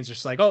jumping. It's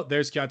just like, oh,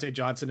 there's Keontae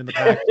Johnson in the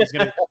pack.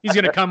 He's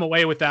gonna come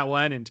away with that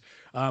one, and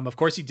of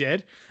course he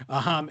did.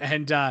 I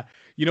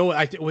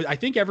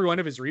think every one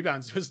of his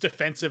rebounds was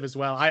defensive as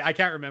well. I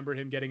can't remember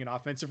him getting an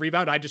offensive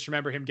rebound. I just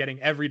remember him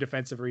getting every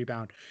defensive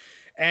rebound.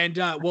 And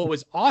what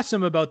was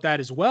awesome about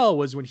that as well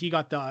was when he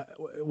got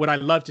what I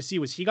love to see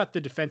was he got the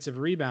defensive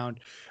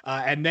rebound,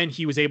 and then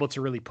he was able to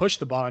really push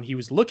the ball, and he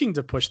was looking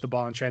to push the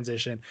ball in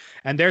transition.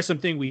 And there's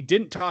something we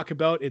didn't talk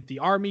about at the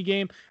Army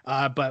game,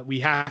 but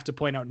we have to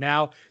point out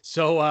now.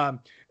 So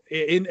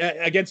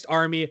against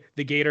Army,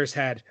 the Gators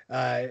had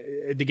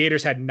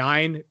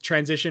 9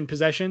 transition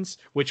possessions,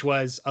 which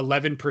was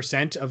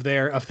 11% of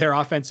their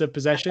offensive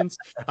possessions,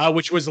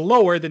 which was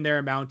lower than their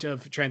amount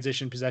of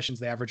transition possessions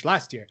they averaged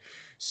last year.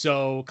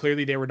 So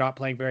clearly they were not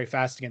playing very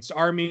fast against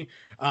Army,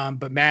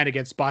 but man,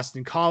 against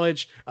Boston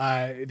College,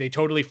 they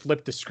totally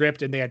flipped the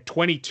script and they had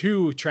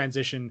 22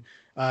 transition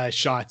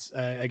shots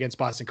against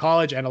Boston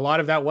College. And a lot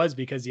of that was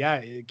because,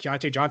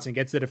 Keontae Johnson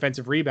gets the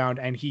defensive rebound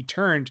and he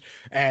turned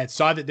and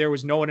saw that there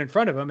was no one in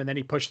front of him, and then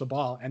he pushed the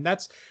ball. And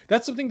that's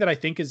something that I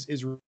think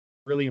is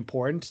really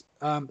important.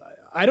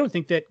 I don't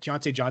think that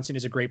Keontae Johnson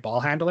is a great ball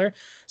handler.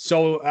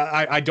 So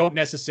I don't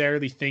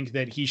necessarily think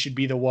that he should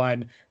be the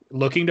one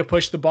looking to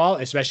push the ball,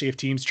 especially if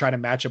teams try to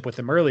match up with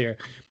him earlier.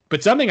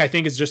 But something I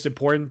think is just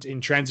important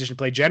in transition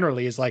play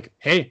generally is like,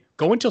 hey,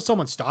 go until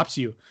someone stops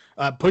you.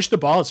 Push the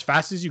ball as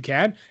fast as you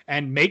can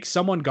and make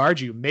someone guard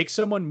you. Make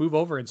someone move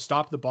over and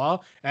stop the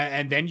ball,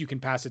 and then you can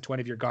pass it to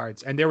one of your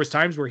guards. And there was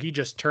times where he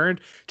just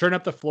turned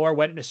up the floor,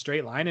 went in a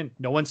straight line, and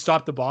no one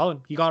stopped the ball, and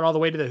he got all the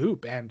way to the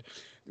hoop. And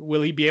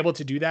will he be able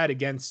to do that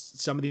against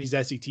some of these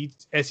SEC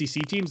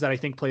teams that I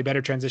think play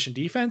better transition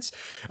defense?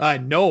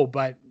 No,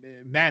 but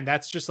man,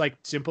 that's just like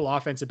simple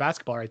offensive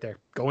basketball right there.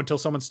 Go until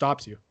someone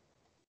stops you.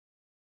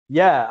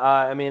 Yeah,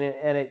 I mean,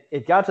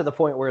 it got to the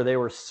point where they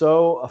were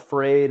so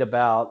afraid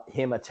about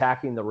him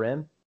attacking the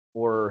rim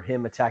or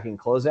him attacking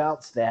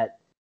closeouts that,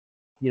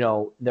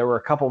 there were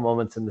a couple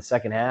moments in the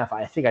second half.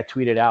 I think I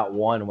tweeted out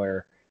one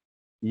where,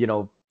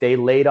 they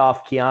laid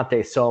off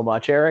Keontae so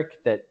much,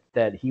 Eric,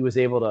 that he was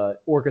able to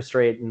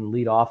orchestrate and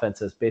lead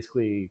offense as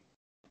basically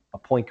a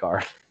point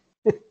guard.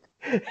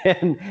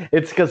 And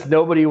it's because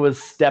nobody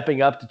was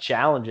stepping up to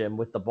challenge him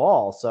with the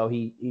ball. So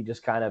he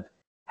just kind of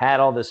had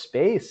all this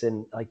space,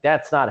 and like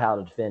that's not how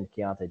to defend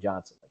Keontae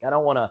Johnson. Like I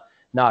don't want to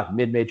knock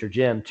mid-major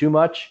Jim too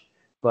much,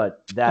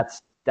 but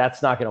that's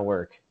not going to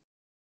work.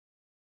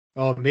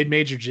 Oh,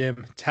 mid-major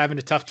Jim having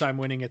a tough time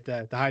winning at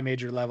the high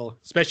major level,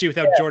 especially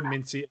without Jordan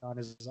Mincy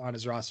on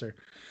his roster.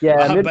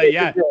 Yeah, but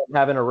yeah,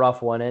 having a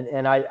rough one,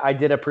 and I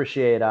did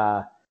appreciate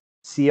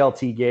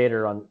CLT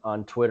Gator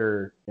on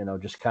Twitter,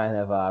 just kind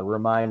of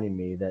reminding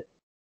me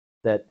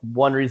that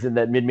one reason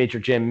that mid-major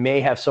Jim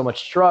may have so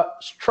much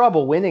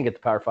trouble winning at the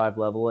Power 5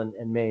 level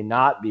and may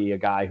not be a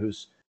guy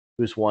who's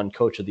won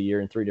Coach of the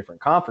Year in 3 different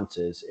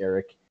conferences,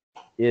 Eric,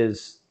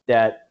 is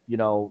that,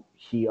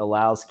 he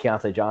allows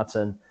Keontae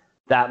Johnson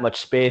that much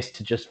space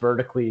to just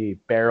vertically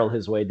barrel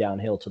his way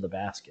downhill to the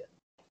basket.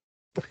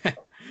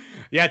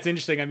 Yeah, it's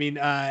interesting. I mean,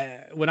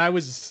 when I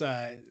was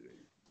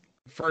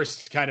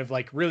first kind of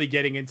like really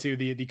getting into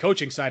the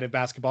coaching side of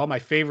basketball, my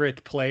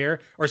favorite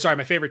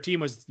team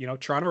was,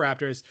 Toronto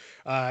Raptors,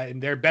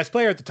 and their best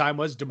player at the time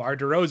was DeMar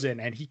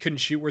DeRozan, and he couldn't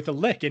shoot worth a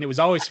lick. And it was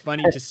always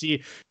funny to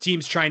see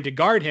teams trying to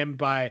guard him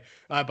by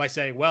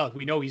saying, well,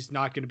 we know he's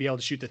not going to be able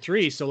to shoot the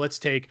 3, so let's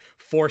take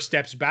 4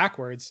 steps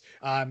backwards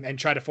and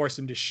try to force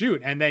him to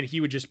shoot. And then he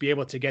would just be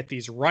able to get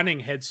these running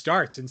head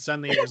starts, and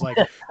suddenly it was like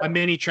a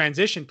mini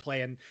transition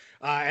play. And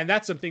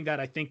that's something that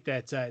I think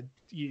that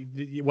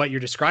what you're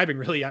describing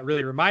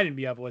really reminded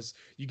me of was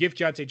you give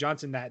Keontae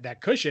Johnson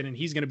that cushion, and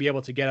he's going to be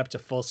able to get up to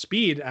full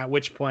speed, at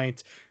which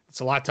point it's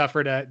a lot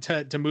tougher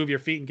to move your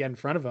feet and get in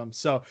front of him.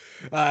 So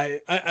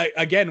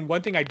again,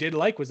 one thing I did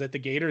like was that the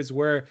Gators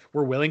were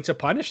willing to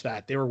punish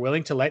that. They were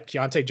willing to let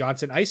Keontae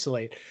Johnson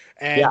isolate.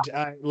 And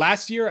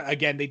last year,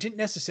 again, they didn't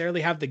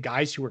necessarily have the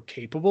guys who were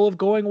capable of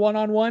going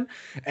one-on-one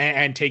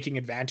and taking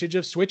advantage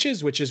of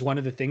switches, which is one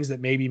of the things that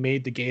maybe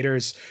made the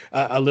Gators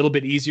a little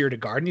bit easier to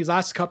guard in these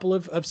last couple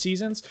of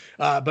seasons.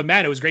 But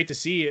man, it was great to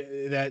see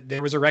that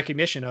there was a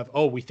recognition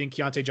of, we think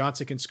Keontae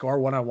Johnson can score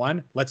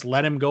one-on-one. Let's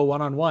let him go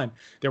one-on-one.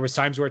 There was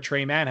times where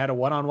Trey Mann had a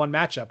one-on-one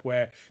matchup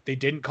where they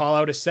didn't call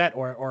out a set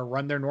or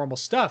run their normal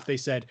stuff. They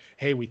said,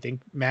 hey, we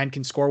think Mann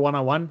can score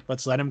one-on-one.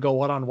 Let's let him go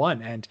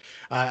one-on-one. And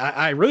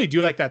I really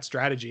do like that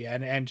strategy.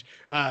 And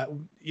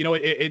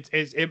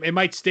it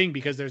might sting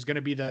because there's going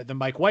to be the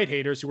Mike White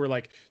haters who were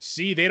like,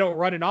 see, they don't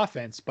run an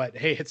offense, but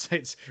hey,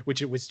 it's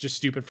which it was just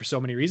stupid for so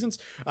many reasons.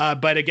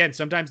 But again,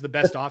 sometimes the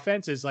best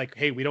offense is like,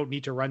 hey, we don't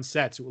need to run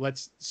sets.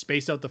 Let's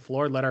space out the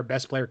floor, let our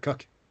best player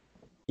cook.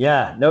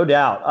 Yeah, no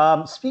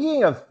doubt.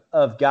 Speaking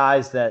of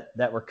guys that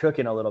were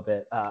cooking a little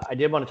bit, I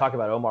did want to talk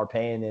about Omar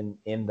Payne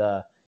in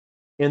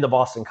the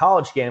Boston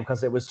College game,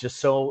 because it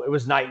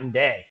was night and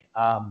day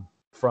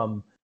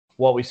from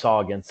what we saw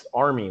against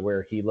Army,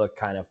 where he looked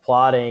kind of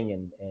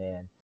plodding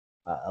and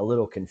a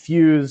little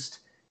confused.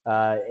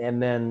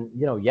 And then,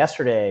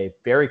 yesterday,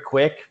 very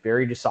quick,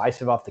 very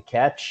decisive off the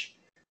catch.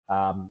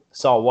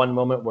 Saw one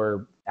moment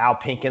where Al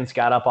Pinkins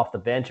got up off the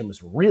bench and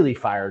was really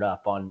fired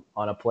up on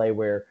a play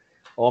where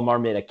Omar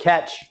made a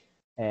catch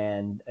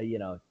and,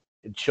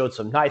 it showed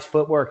some nice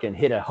footwork and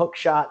hit a hook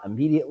shot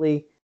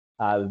immediately.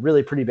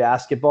 Really pretty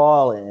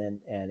basketball,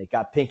 and it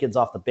got Pinkins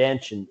off the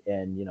bench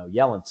and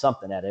yelling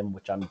something at him,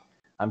 which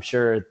I'm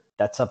sure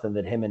that's something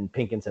that him and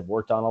Pinkins have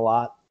worked on a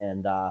lot.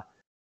 And a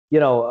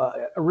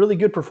really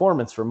good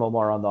performance from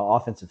Omar on the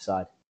offensive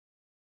side.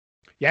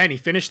 Yeah, and he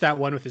finished that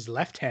one with his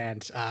left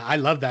hand. I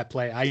love that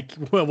play. I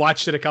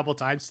watched it a couple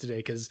times today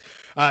because,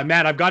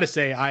 man, I've got to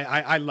say,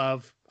 I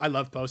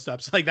love post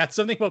ups. Like, that's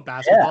something about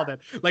basketball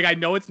that, like, I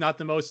know it's not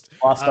the most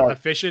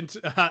efficient.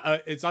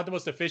 It's not the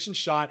most efficient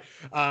shot.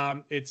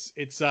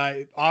 It's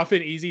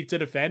often easy to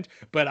defend,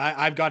 but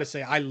I've got to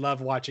say, I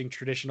love watching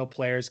traditional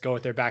players go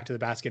with their back to the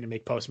basket and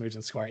make post moves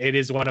and score. It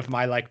is one of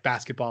my, like,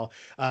 basketball.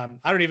 I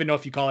don't even know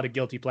if you call it a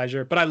guilty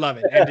pleasure, but I love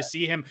it. And to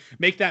see him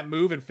make that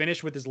move and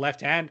finish with his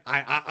left hand,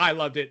 I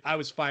loved it. I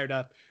was fired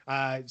up.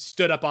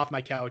 Stood up off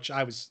my couch.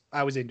 I was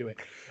into it.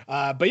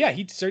 But yeah,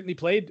 he certainly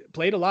played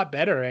a lot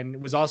better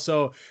and was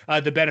also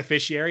the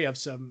beneficiary of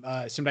some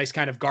nice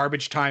kind of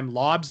garbage time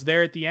lobs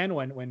there at the end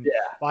when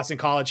Boston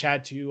College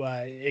had to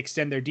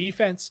extend their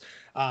defense.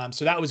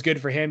 So that was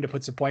good for him to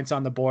put some points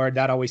on the board.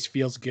 That always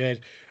feels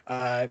good.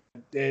 And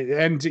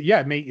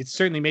yeah, it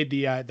certainly made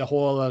the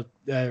whole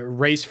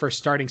race for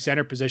starting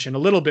center position a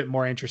little bit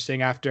more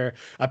interesting after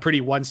a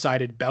pretty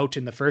one-sided bout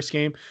in the first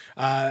game.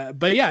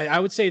 But yeah, I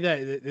would say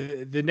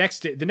that the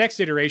next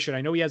iteration,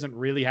 I know he hasn't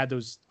really had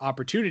those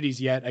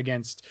opportunities yet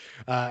against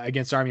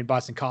Army and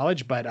Boston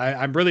College, but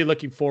I'm really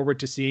looking forward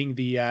to seeing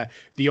the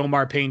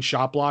Omar Payne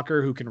shot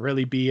blocker who can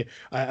really be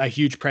a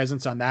huge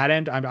presence on that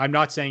end. I'm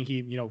not saying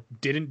he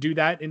didn't do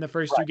that in the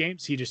first two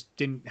games. He just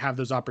didn't have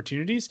those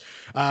opportunities.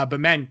 But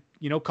man,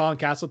 Colin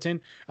Castleton,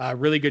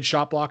 really good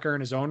shot blocker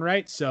in his own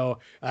right. So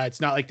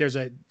it's not like there's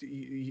a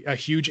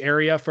huge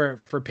area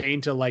for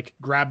Payne to like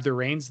grab the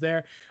reins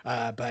there.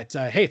 But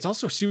hey, it's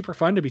also super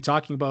fun to be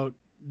talking about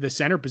the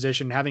center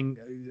position,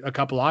 having a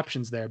couple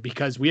options there,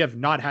 because we have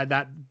not had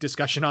that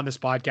discussion on this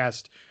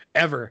podcast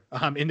ever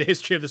in the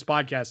history of this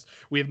podcast.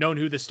 We have known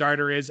who the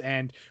starter is,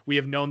 and we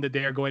have known that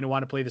they are going to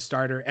want to play the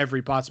starter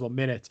every possible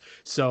minute.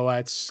 So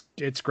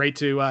it's great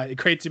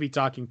to be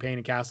talking Payne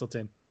and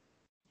Castleton.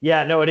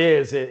 Yeah, no, it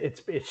is.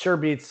 It sure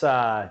beats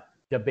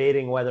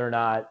debating whether or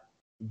not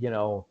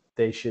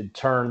they should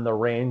turn the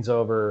reins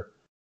over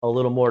a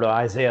little more to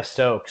Isaiah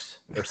Stokes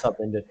or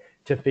something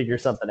to figure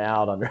something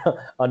out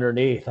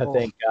underneath.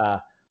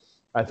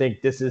 I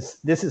think this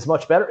is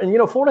much better.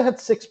 And Florida had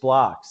 6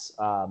 blocks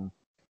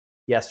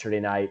yesterday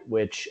night,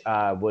 which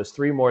was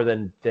 3 more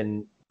than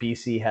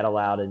BC had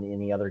allowed in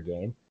any other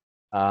game.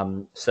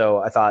 So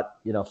I thought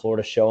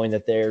Florida showing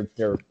that they're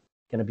going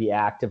to be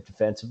active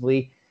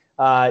defensively.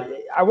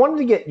 I wanted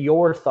to get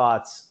your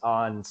thoughts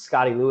on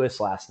Scottie Lewis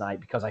last night,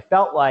 because I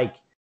felt like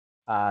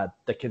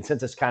the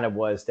consensus kind of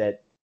was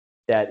that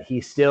he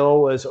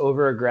still was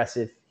over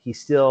aggressive. He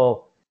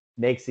still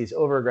makes these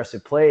over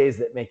aggressive plays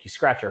that make you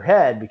scratch your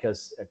head,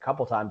 because a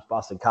couple times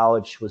Boston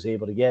College was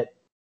able to get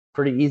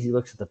pretty easy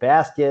looks at the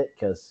basket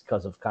because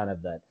of kind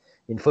of that.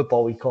 In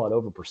football, we call it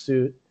over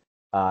pursuit.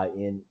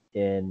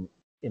 In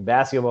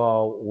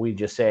basketball, we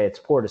just say it's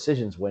poor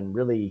decisions, when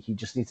really he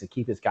just needs to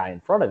keep his guy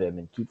in front of him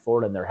and keep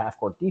Florida in their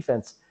half-court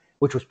defense,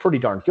 which was pretty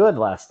darn good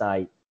last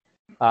night.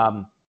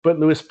 But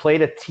Lewis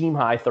played a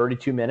team-high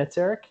 32 minutes,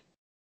 Eric,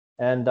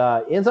 and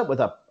ends up with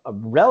a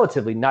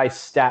relatively nice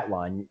stat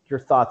line. Your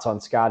thoughts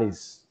on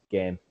Scottie's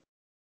game?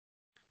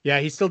 Yeah,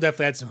 he still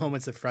definitely had some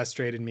moments that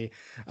frustrated me.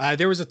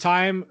 There was a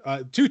time,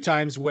 2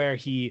 times where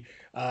he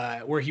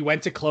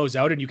went to close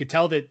out, and you could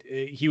tell that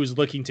he was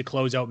looking to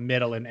close out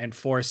middle and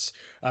force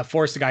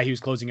the guy he was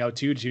closing out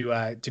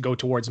to go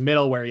towards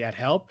middle where he had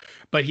help.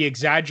 But he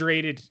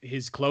exaggerated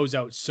his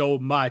closeout so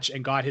much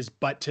and got his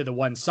butt to the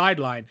one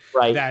sideline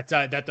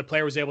that the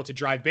player was able to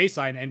drive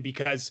baseline. And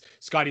because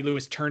Scottie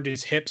Lewis turned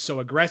his hips so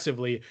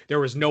aggressively,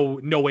 there was no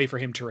way for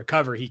him to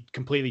recover. He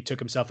completely took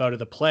himself out of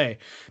the play.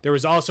 There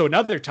was also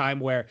another time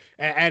where,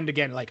 and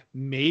again, like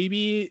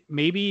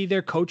maybe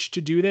they're coached to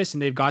do this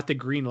and they've got the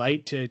green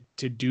light to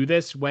do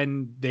this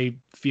when they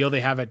feel they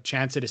have a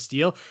chance at a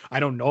steal. I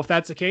don't know if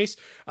that's the case,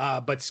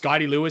 but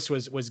Scottie Lewis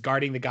was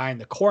guarding the guy in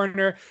the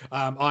corner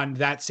on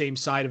that same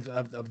side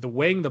of the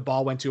wing. The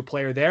ball went to a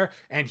player there,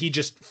 and he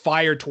just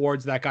fired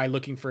towards that guy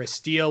looking for a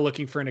steal,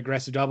 looking for an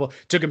aggressive double,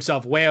 took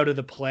himself way out of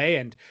the play.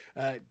 And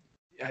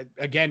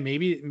again,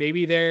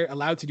 maybe they're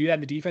allowed to do that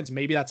in the defense.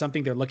 Maybe that's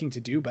something they're looking to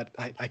do, but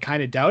I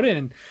kind of doubt it.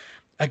 And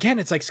again,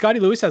 it's like Scottie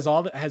Lewis has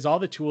all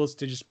the tools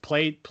to just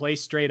play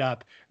straight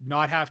up,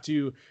 not have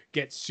to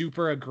get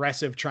super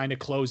aggressive trying to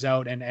close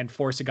out and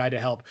force a guy to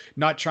help,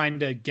 not trying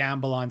to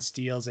gamble on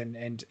steals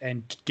and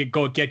get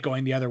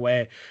going the other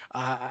way.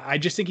 I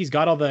just think he's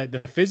got all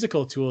the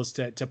physical tools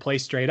to play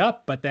straight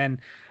up, but then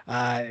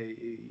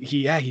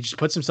he just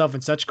puts himself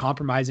in such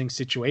compromising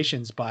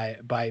situations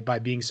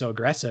by being so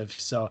aggressive.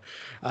 So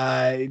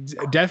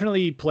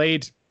definitely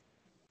played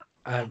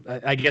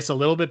I guess a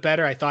little bit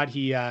better. I thought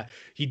he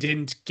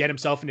didn't get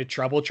himself into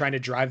trouble trying to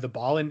drive the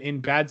ball in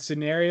bad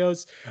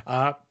scenarios.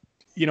 I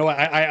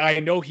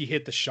know he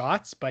hit the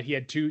shots, but he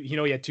had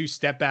two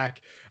step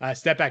back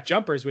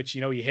jumpers, which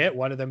he hit.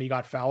 One of them he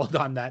got fouled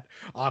on that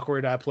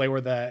awkward play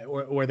where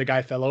the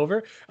guy fell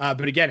over.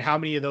 But again, how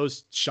many of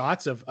those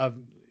shots of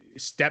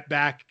step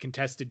back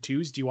contested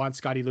twos do you want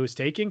Scottie Lewis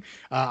taking?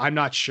 I'm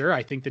not sure.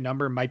 I think the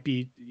number might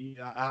be,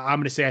 I'm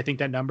going to say, I think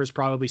that number is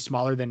probably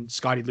smaller than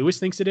Scottie Lewis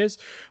thinks it is.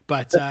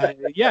 But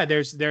yeah,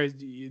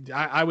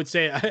 I would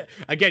say,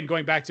 again,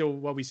 going back to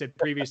what we said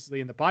previously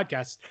in the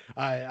podcast,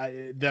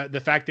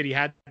 the fact that he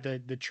had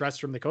the trust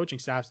from the coaching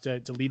staffs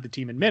to lead the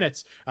team in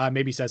minutes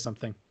maybe says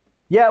something.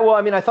 Yeah, well,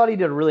 I mean, I thought he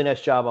did a really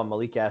nice job on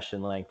Malik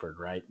Ashton Langford,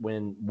 right?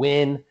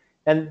 When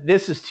and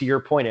this is to your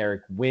point,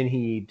 Eric, when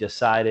he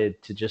decided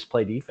to just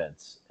play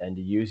defense and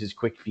to use his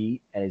quick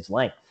feet and his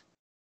length.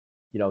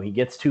 He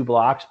gets 2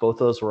 blocks. Both of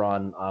those were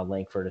on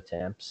Langford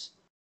attempts.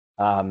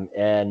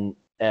 And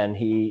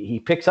he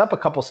picks up a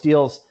couple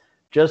steals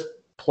just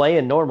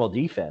playing normal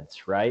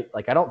defense, right?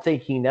 Like, I don't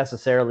think he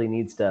necessarily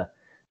needs to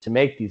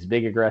make these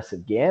big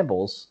aggressive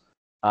gambles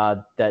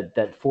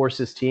that force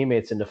his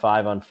teammates into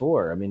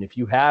 5-on-4. I mean, if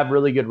you have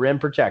really good rim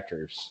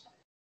protectors,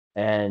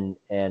 and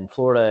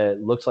Florida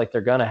looks like they're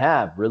going to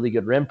have really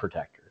good rim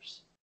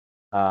protectors,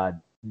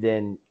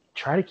 then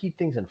try to keep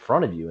things in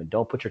front of you and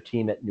don't put your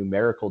team at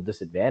numerical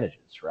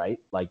disadvantages, right?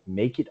 Like,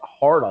 make it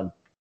hard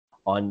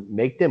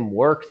make them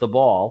work the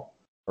ball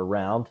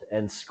around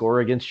and score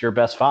against your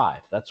best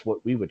 5. That's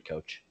what we would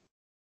coach.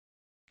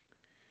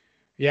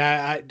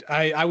 Yeah,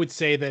 I would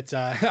say that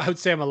I would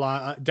say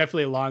I'm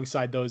definitely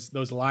alongside those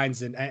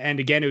lines, and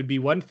again, it would be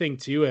one thing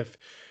too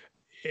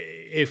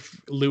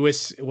if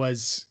Lewis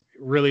was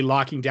really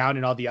locking down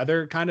in all the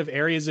other kind of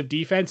areas of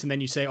defense. And then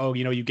you say, oh,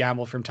 you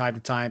gamble from time to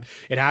time.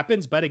 It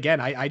happens. But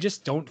again, I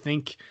just don't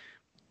think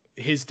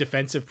his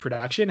defensive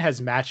production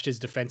has matched his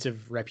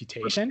defensive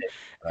reputation.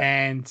 Right.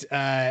 And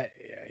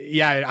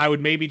I would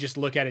maybe just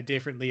look at it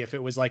differently if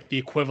it was like the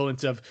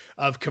equivalent of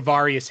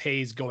Kavarius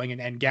Hayes going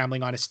and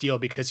gambling on a steal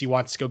because he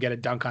wants to go get a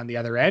dunk on the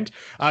other end.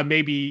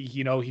 Maybe,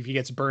 if he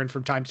gets burned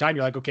from time to time,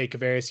 you're like, okay,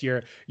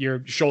 Kavarius,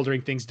 you're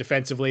shouldering things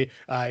defensively.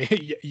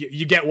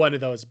 You get one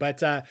of those.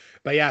 But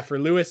yeah, for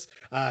Lewis,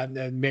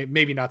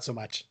 maybe not so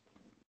much.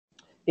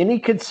 Any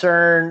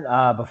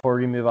concern before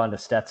we move on to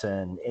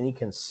Stetson? Any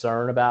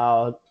concern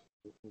about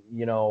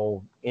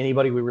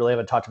anybody we really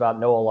haven't talked about?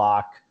 Noah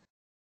Locke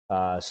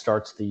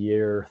starts the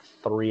year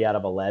 3 out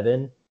of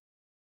 11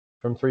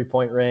 from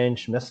 3-point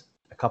range. Missed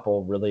a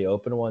couple really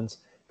open ones.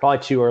 Probably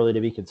too early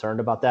to be concerned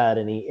about that.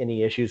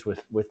 Any issues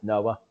with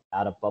Noah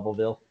out of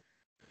Bubbleville?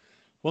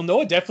 Well,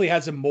 Noah definitely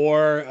has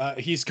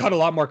he's got a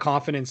lot more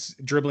confidence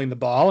dribbling the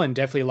ball and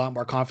definitely a lot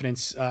more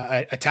confidence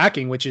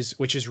attacking, which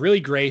is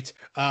really great.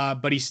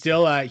 But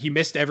he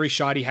missed every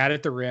shot he had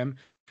at the rim.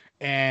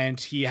 And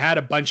he had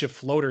a bunch of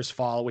floaters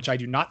fall, which I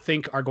do not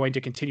think are going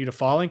to continue to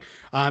falling.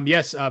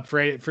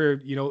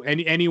 For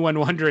anyone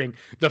wondering,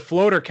 the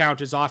floater count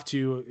is off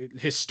to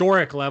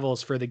historic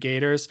levels for the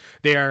Gators.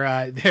 They're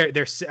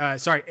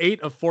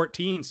 8 of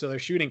 14, so they're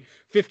shooting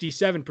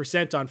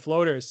 57% on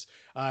floaters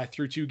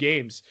through 2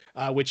 games,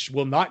 which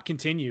will not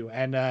continue.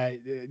 And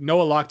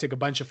Noah Locke took a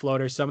bunch of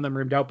floaters. Some of them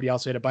rimmed out, but he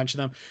also hit a bunch of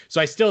them.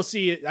 So I still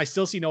see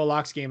Noah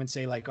Locke's game and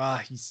say like,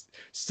 he's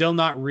still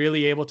not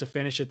really able to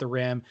finish at the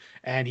rim,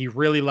 and he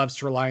really loves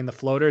to rely on the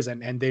floaters,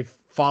 and they've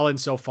fallen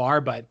so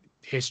far, but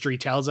history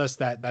tells us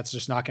that that's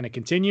just not going to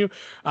continue.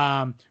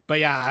 But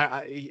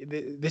yeah,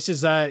 this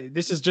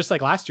is just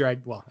like last year.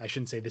 I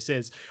shouldn't say this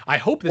is. I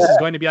hope this is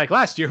going to be like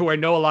last year, where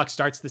Noah Locke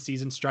starts the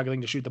season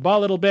struggling to shoot the ball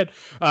a little bit,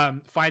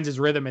 finds his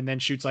rhythm, and then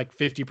shoots like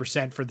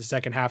 50% for the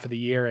second half of the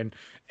year and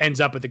ends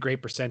up with a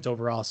great percent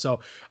overall. So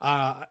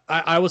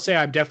I will say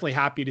I'm definitely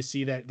happy to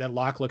see that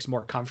Locke looks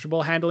more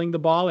comfortable handling the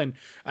ball and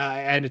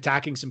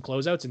attacking some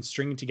closeouts and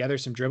stringing together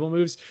some dribble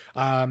moves.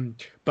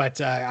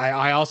 But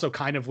I also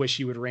kind of wish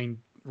he would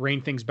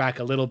rein things back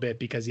a little bit,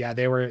 because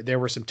there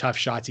were some tough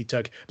shots he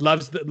took.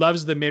 Loves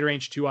the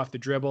mid-range 2 off the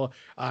dribble.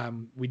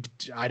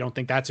 I don't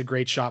think that's a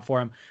great shot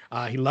for him.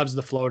 He loves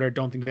the floater.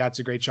 Don't think that's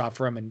a great shot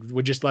for him, and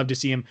would just love to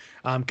see him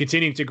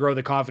continuing to grow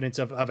the confidence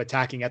of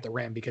attacking at the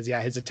rim, because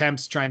his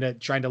attempts trying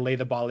to lay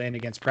the ball in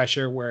against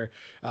pressure were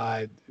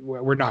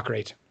not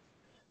great.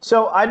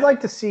 So I'd like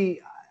to see.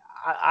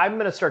 I'm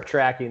going to start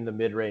tracking the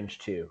mid-range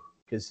too,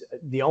 because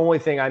the only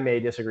thing I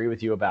may disagree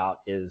with you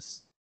about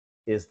is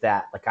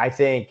that, like, I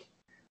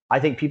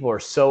think people are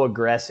so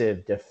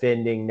aggressive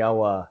defending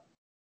Noah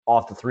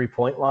off the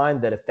 3-point line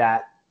that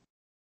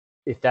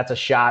if that's a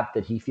shot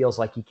that he feels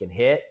like he can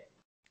hit,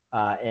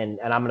 and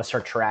I'm going to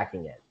start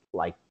tracking it,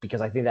 like,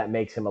 because I think that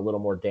makes him a little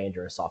more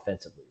dangerous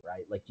offensively,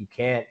 right? Like, you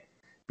can't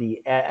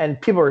be, and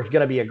people are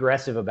going to be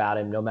aggressive about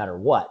him no matter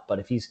what, but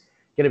if he's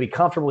going to be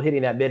comfortable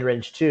hitting that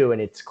mid-range 2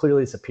 and it's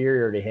clearly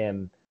superior to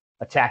him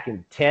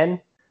attacking 10,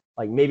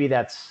 like, maybe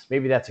that's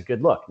a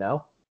good look,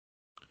 no?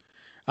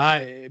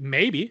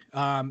 Maybe.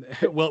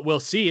 We'll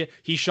see.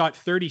 He shot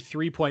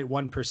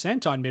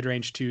 33.1% on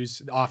mid-range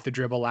 2s off the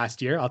dribble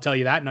last year. I'll tell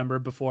you that number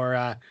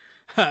before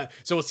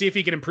So we'll see if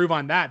he can improve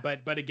on that.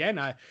 But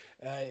again,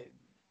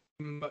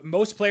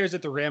 most players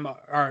at the rim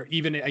are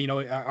even,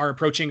 are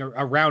approaching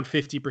around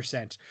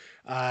 50%.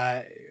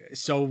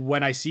 So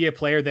when I see a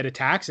player that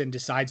attacks and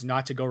decides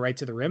not to go right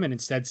to the rim and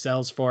instead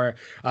sells for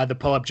the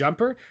pull-up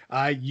jumper,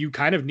 you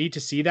kind of need to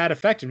see that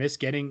effectiveness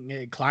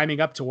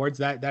climbing up towards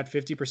that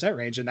 50%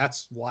 range. And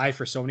that's why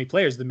for so many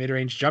players, the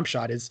mid-range jump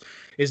shot is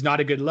not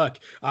a good look.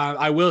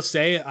 I will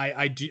say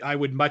I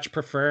would much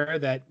prefer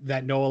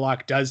that Noah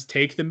Locke does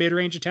take the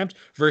mid-range attempt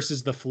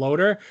versus the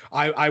floater.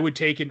 I would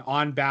take an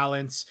on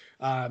balance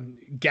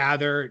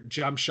gather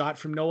jump shot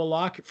from Noah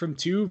Locke from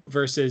 2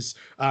 versus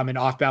an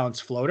off balance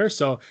floater.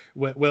 So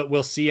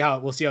we'll see how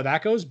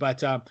that goes.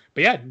 But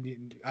yeah,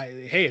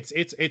 hey,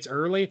 it's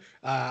early.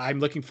 I'm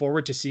looking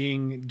forward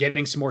to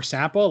getting some more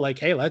sample. Like,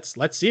 hey,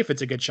 let's see if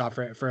it's a good shot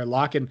for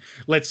Locke, and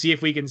let's see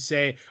if we can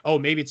say, oh,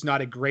 maybe it's not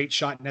a great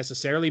shot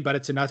necessarily, but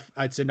it's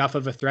enough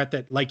of a threat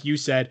that, like you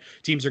said,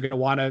 teams are going to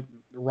want to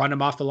run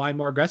him off the line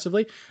more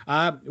aggressively.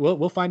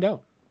 We'll find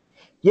out.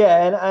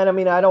 Yeah, and I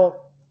mean,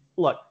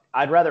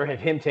 I'd rather have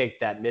him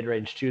take that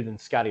mid-range 2 than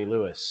Scotty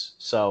Lewis.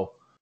 So,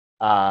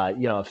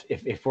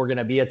 if we're going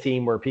to be a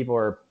team where people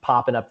are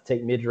popping up to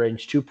take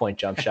mid-range 2-point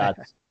jump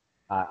shots,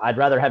 I'd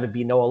rather have it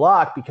be Noah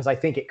Locke, because I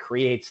think it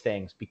creates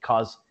things,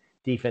 because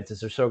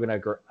defenses are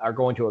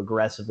going to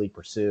aggressively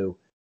pursue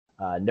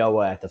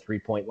Noah at the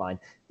 3-point line.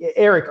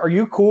 Eric, are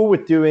you cool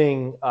with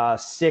doing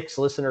 6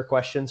 listener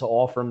questions,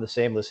 all from the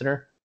same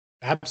listener?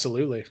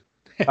 Absolutely.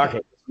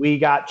 Okay, we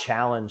got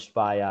challenged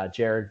by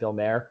Jared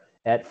Vilmer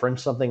at Fringe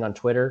Something on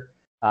Twitter.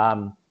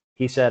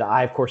 He said,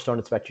 I, of course, don't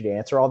expect you to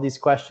answer all these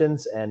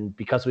questions. And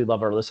because we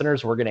love our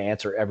listeners, we're going to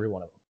answer every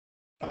one of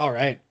them. All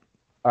right,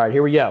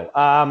 here we go.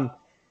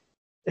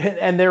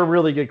 And they're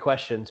really good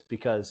questions,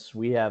 because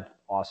we have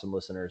awesome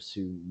listeners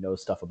who know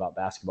stuff about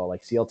basketball,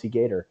 like CLT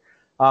Gator.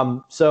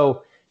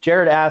 So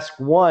Jared asked,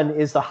 1,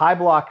 is the high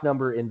block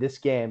number in this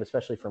game,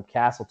 especially from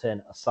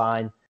Castleton, a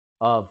sign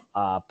of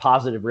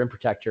positive rim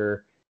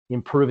protector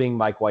improving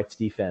Mike White's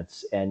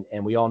defense? And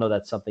we all know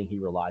that's something he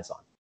relies on.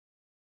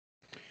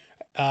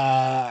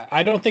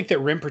 I don't think that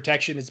rim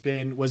protection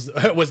was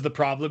the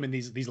problem in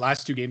these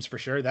last 2 games for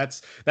sure.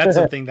 That's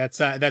something that's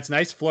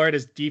nice.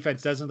 Florida's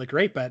defense doesn't look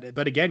great,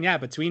 but again, yeah,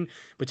 between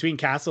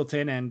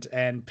Castleton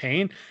and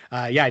Payne,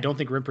 I don't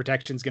think rim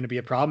protection is going to be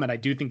a problem, and I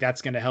do think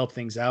that's going to help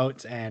things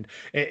out, and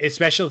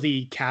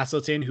especially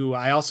Castleton, who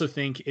I also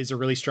think is a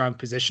really strong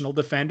positional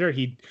defender.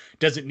 He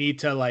doesn't need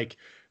to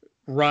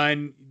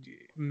run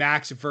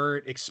max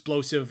vert,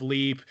 explosive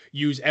leap,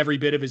 use every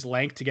bit of his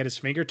length to get his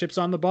fingertips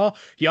on the ball.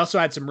 He also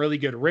had some really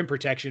good rim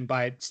protection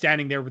by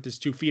standing there with his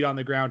 2 feet on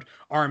the ground,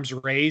 arms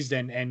raised,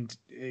 and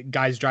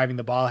guys driving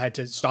the ball had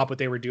to stop what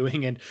they were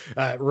doing and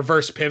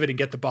reverse pivot and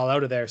get the ball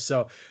out of there.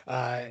 So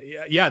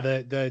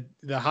the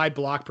high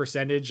block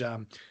percentage,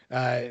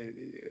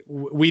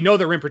 we know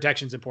the rim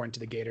protection is important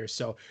to the Gators.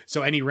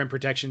 So any rim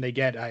protection they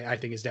get, I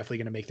think is definitely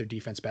going to make their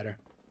defense better.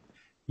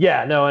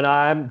 Yeah, no, and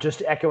I'm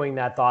just echoing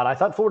that thought. I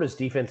thought Florida's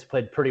defense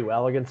played pretty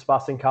well against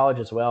Boston College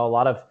as well. A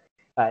lot of,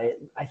 I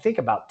think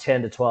about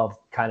 10 to 12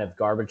 kind of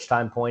garbage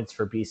time points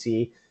for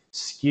BC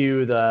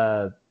skew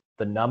the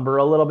number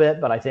a little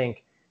bit. But I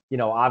think,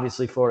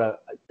 obviously Florida,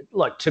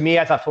 look, to me,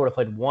 I thought Florida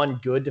played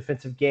one good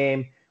defensive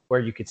game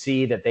where you could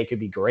see that they could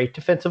be great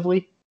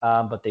defensively,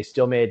 but they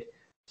still made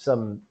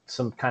some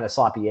kind of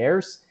sloppy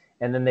errors.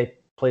 And then they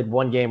played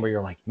one game where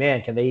you're like,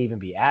 man, can they even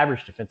be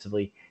average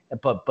defensively?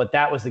 But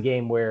that was the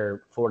game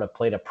where Florida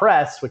played a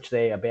press, which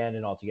they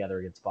abandoned altogether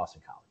against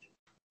Boston College,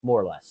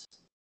 more or less.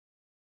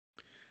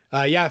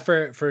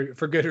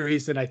 For good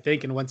reason, I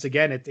think. And once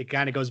again, it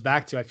kind of goes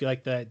back to, I feel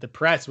like the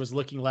press was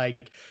looking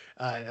like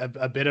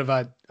a bit of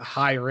a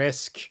high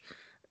risk,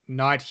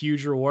 not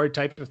huge reward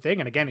type of thing.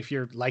 And again, if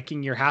you're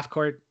liking your half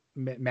court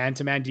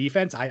man-to-man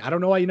defense, I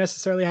don't know why you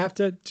necessarily have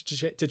to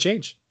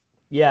change.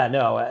 Yeah,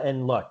 no.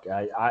 And look,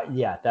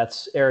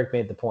 that's Eric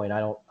made the point. I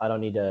don't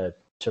need to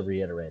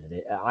reiterate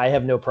it. I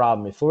have no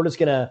problem. If Florida's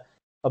going to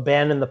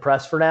abandon the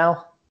press for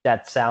now,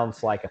 that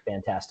sounds like a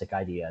fantastic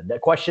idea. The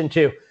question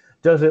 2,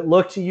 does it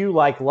look to you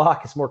like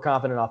Locke is more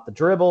confident off the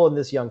dribble in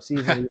this young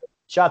season?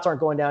 Shots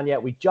aren't going down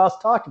yet. We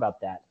just talked about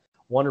that.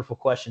 Wonderful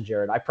question,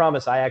 Jared. I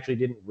promise I actually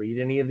didn't read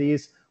any of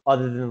these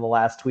other than the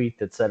last tweet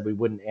that said we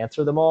wouldn't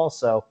answer them all.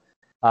 So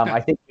I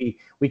think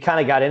we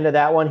kind of got into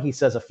that one. He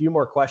says a few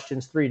more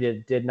questions.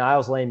 3, did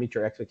Niles Lane meet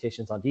your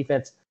expectations on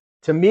defense?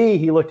 To me,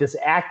 he looked as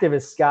active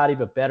as Scotty,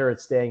 but better at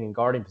staying in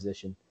guarding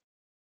position.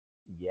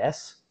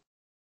 Yes.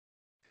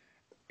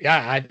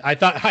 Yeah, I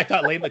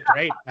thought Lane looked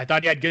great. I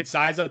thought he had good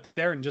size out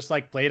there and just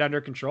played under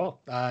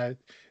control. And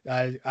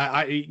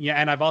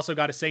I've also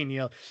got to say,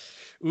 Neil,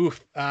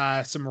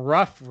 some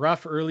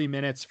rough early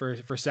minutes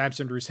for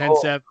Samson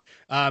Rushensev.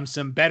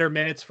 Some better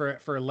minutes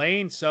for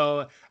Lane.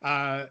 So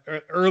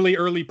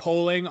early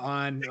polling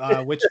on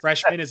which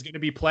freshman is going to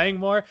be playing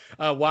more.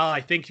 While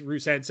I think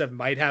Rushensev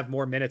might have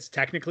more minutes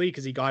technically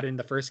because he got in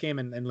the first game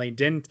and Lane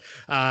didn't.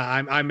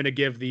 I'm going to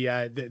give the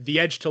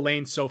edge to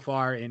Lane so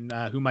far in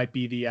who might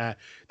be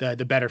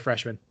the better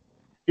freshman.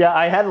 Yeah,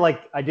 I had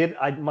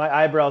my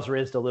eyebrows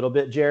raised a little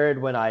bit,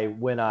 Jared, when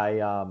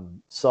I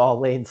saw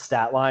Lane's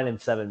stat line in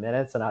 7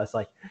 minutes, and I was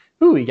like,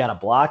 "Ooh, he got a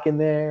block in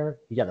there,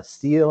 he got a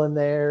steal in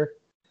there."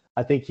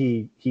 I think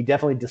he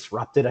definitely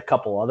disrupted a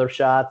couple other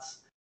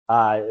shots.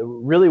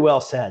 Really well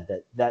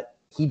said. That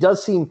he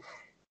does seem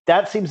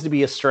that seems to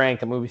be a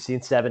strength. I mean, we've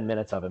seen 7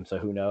 minutes of him, so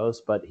who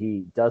knows? But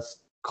he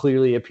does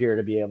clearly appear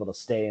to be able to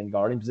stay in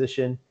guarding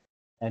position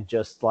and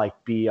just like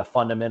be a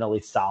fundamentally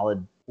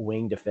solid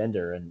wing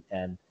defender.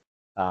 And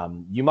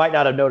you might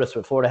not have noticed,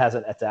 but Florida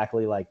hasn't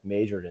exactly like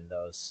majored in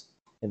those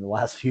in the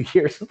last few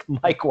years with the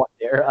Mike White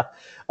era.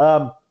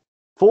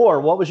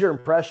 What was your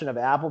impression of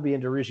Appleby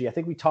and Duruji? I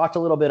think we talked a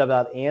little bit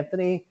about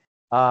Anthony.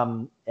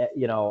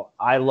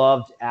 I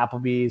loved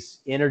Appleby's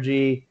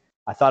energy.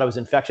 I thought it was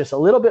infectious. A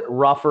little bit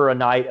rougher a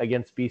night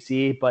against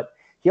BC, but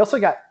he also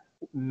got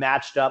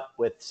matched up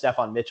with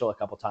Stephon Mitchell a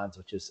couple times,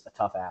 which is a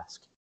tough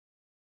ask.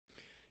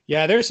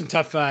 Yeah, there's some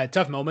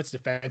tough moments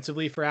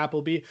defensively for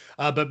Appleby.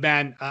 But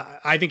man,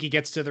 I think he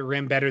gets to the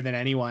rim better than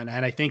anyone.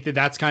 And I think that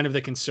that's kind of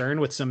the concern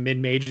with some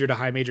mid-major to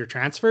high major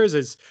transfers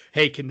is,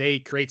 hey, can they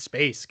create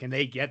space? Can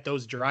they get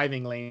those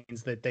driving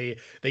lanes that they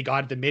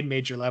got at the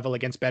mid-major level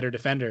against better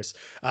defenders?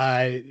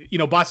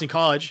 Boston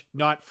College,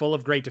 not full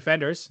of great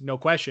defenders, no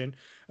question.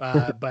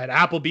 But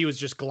Appleby was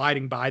just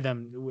gliding by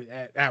them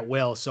at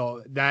will.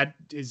 So that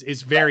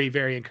is very,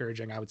 very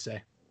encouraging, I would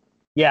say.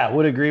 Yeah,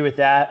 would agree with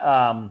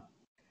that.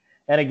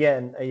 And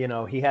again,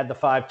 he had the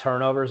 5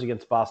 turnovers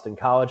against Boston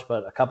College,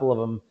 but a couple of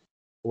them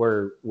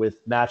were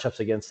with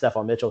matchups against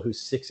Stephon Mitchell, who's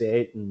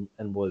 6'8"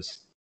 and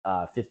was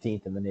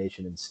 15th in the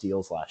nation in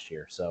steals last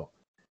year. So,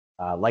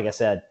 like I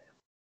said,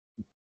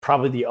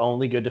 probably the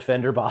only good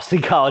defender Boston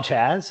College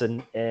has,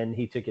 and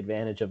he took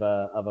advantage of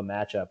a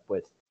matchup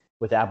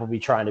with Appleby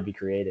trying to be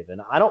creative.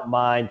 And I don't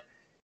mind.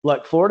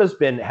 Look, Florida's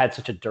had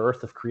such a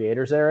dearth of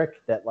creators,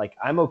 Eric, that like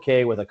I'm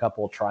okay with a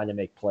couple trying to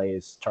make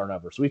plays,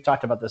 turnovers. We've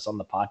talked about this on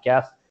the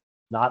podcast.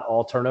 Not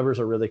all turnovers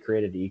are really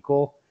created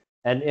equal.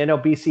 And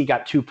BC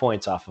got 2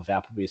 points off of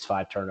Appleby's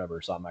 5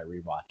 turnovers on my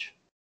rewatch.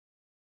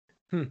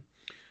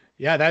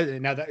 Yeah,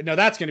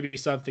 that's going to be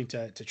something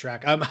to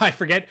track. I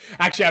forget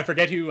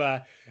who,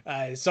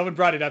 someone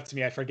brought it up to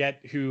me. I forget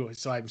who,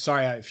 so I'm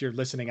sorry if you're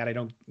listening and I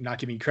don't not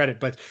giving you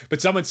credit, but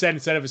someone said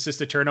instead of assist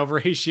to turnover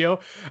ratio,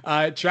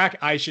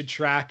 I should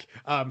track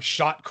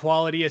shot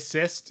quality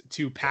assist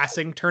to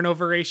passing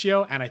turnover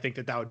ratio. And I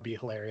think that would be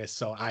hilarious.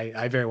 So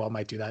I very well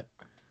might do that.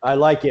 I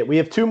like it. We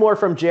have 2 more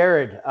from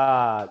Jared.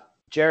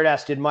 Jared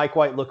asked, did Mike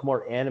White look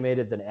more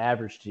animated than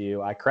average to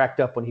you? I cracked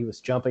up when he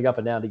was jumping up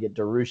and down to get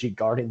Duruji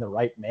guarding the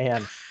right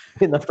man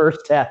in the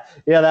first half.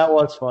 Yeah, that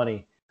was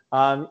funny.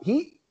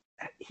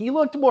 He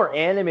looked more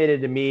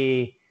animated to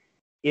me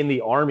in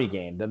the Army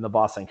game than the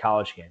Boston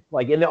College game.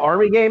 Like in the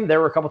Army game, there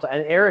were a couple times,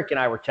 and Eric and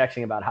I were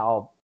texting about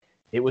how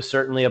it was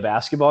certainly a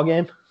basketball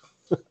game.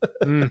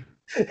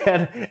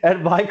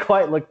 And Mike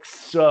White looked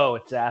so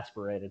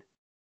exasperated.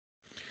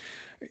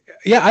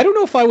 Yeah, I don't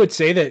know if I would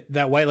say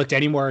that White looked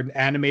any more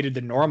animated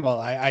than normal.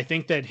 I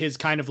think that his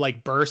kind of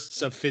like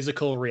bursts of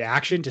physical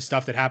reaction to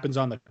stuff that happens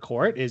on the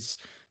court is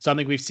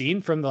something we've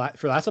seen for the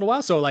last little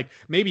while. So like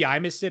maybe I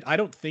missed it. I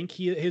don't think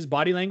his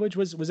body language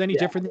was any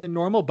different than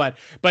normal, but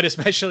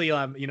especially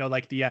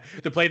like the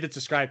play that's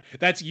described,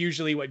 that's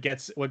usually what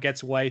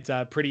gets White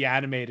pretty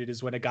animated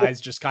is when a guy's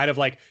just kind of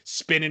like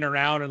spinning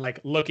around and like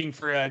looking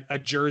for a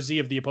jersey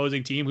of the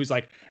opposing team who's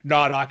like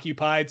not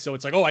occupied. So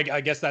it's like, oh,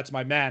 I guess that's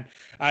my man.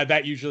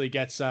 That usually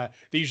gets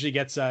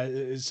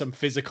some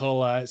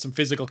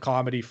physical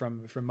comedy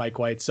from Mike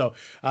White. So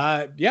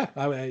there's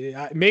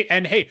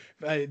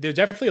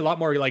definitely a lot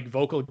more like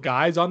vocal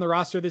guys on the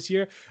roster this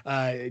year.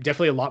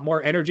 Definitely a lot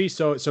more energy.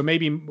 So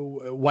maybe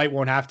White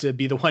won't have to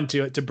be the one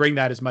to bring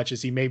that as much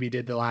as he maybe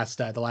did the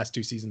last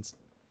 2 seasons.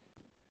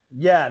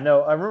 Yeah,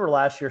 no, I remember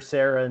last year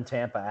Sarah in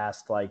Tampa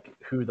asked like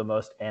who the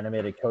most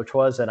animated coach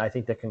was, and I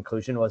think the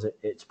conclusion was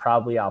it's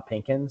probably Al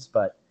Pinkins,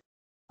 but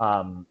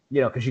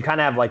because you kind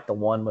of have like the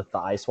one with the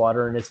ice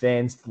water in his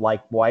veins,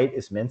 like White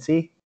is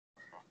Mincy,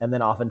 and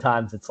then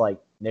oftentimes it's like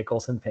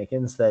Nichols and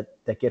Pinkins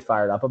that get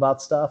fired up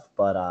about stuff.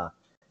 But I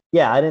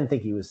didn't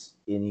think he was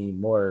any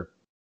more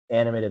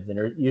animated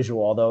than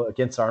usual. Although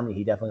against Army,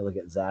 he definitely looked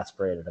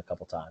exasperated a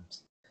couple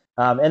times.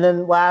 And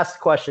then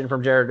last question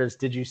from Jared is: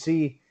 did you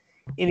see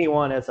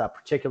anyone as a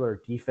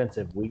particular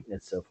defensive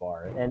weakness so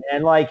far?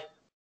 And like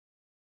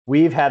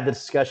we've had the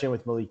discussion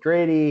with Malik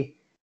Grady.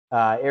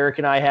 Eric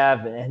and I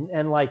have,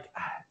 and like,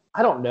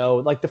 I don't know,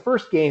 like the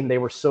first game, they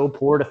were so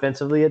poor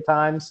defensively at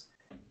times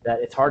that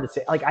it's hard to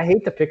say. Like, I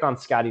hate to pick on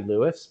Scotty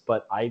Lewis,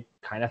 but I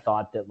kind of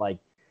thought that like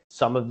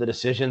some of the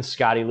decisions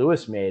Scotty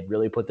Lewis made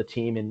really put the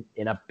team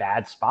in a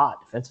bad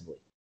spot defensively.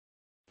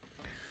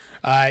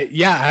 I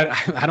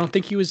don't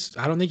think he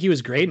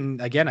was great. And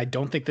again, I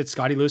don't think that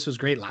Scotty Lewis was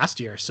great last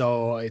year.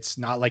 So it's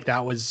not like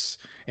that was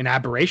an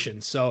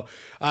aberration. So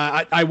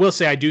I will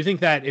say, I do think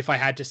that if I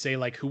had to say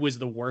like who was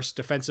the worst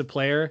defensive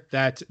player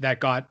that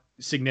got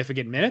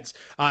significant minutes.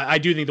 I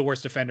do think the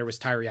worst defender was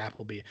Tyree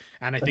Appleby,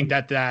 and I think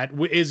that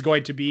is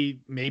going to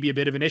be maybe a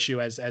bit of an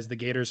issue as the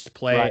Gators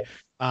play,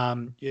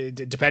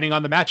 depending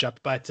on the matchup.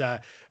 But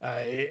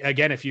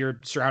again, if you're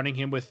surrounding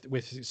him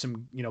with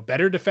some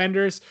better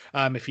defenders,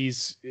 if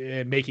he's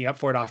making up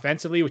for it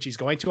offensively, which he's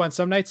going to on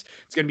some nights,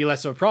 it's going to be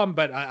less of a problem.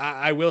 But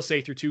I will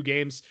say through 2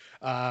 games,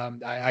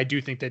 I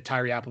do think that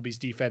Tyree Appleby's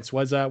defense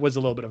was a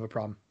little bit of a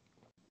problem.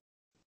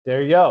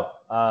 There you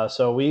go.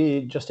 So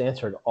we just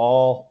answered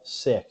all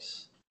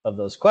 6 of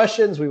those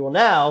questions. We will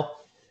now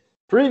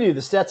preview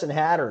the Stetson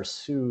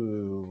Hatters,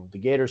 who the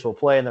Gators will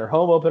play in their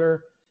home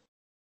opener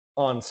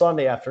on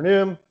Sunday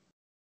afternoon.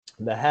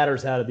 The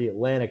Hatters out of the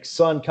Atlantic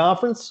Sun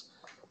Conference.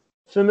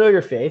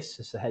 Familiar face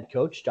is the head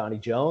coach, Donnie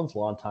Jones,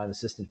 longtime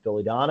assistant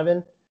Billy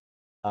Donovan.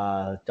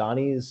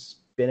 Donnie's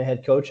been a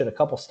head coach at a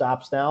couple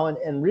stops now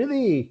and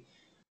really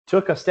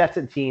took a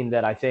Stetson team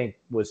that I think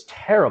was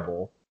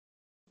terrible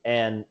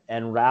and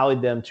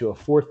rallied them to a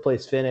 4th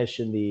place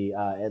finish in the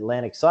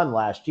Atlantic Sun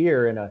last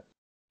year in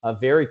a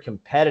very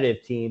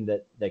competitive team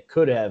that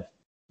could have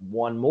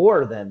won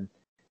more than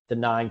the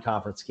 9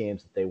 conference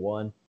games that they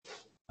won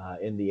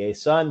in the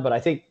A-Sun. But I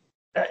think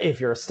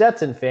if you're a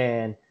Stetson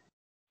fan,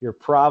 you're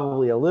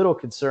probably a little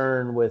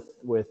concerned with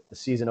the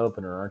season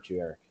opener, aren't you,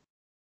 Eric?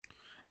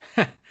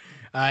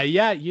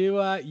 Yeah,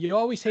 you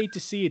always hate to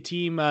see a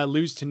team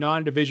lose to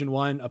non-Division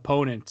I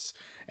opponents,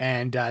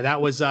 and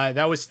that was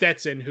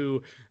Stetson,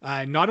 who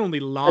not only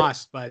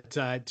lost but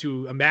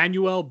to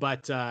Emmanuel,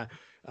 but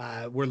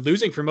were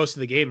losing for most of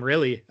the game.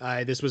 Really,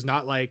 this was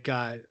not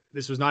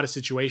a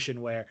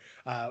situation where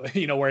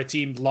where a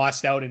team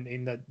lost out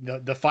in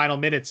the final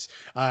minutes.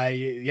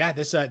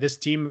 This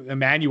team,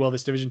 Emmanuel,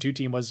 this Division II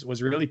team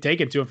was really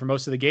taken to him for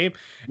most of the game.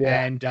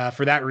 Yeah. And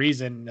for that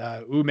reason,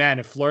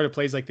 if Florida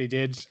plays like they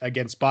did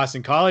against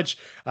Boston College,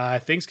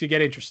 things could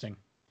get interesting.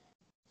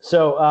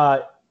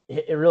 So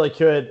it really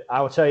could.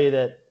 I will tell you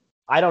that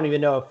I don't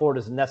even know if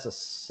Florida's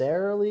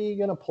necessarily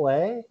going to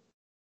play.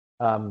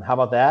 How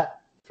about that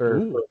for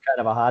kind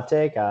of a hot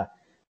take?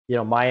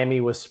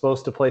 Miami was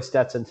supposed to play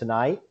Stetson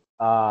tonight,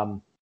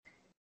 and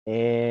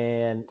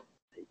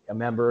a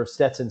member of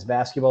Stetson's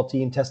basketball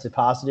team tested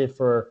positive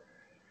for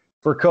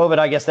COVID.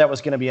 I guess that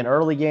was going to be an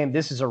early game.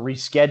 This is a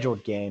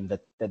rescheduled game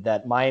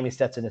that Miami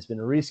Stetson has been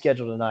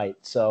rescheduled tonight.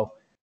 So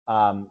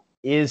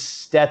is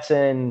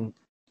Stetson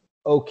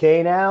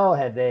okay now?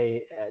 Had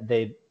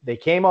they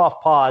came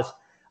off pause?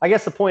 I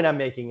guess the point I'm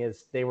making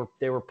is they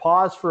were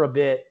paused for a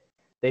bit.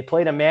 They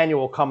played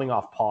Emmanuel coming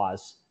off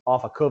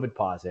a COVID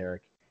pause,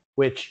 Eric,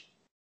 which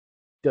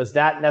does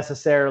that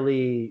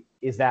necessarily,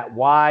 is that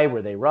why?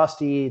 Were they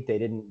rusty?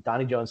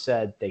 Donnie Jones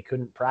said they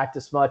couldn't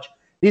practice much.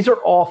 These are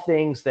all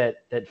things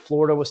that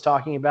Florida was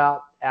talking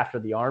about after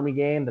the Army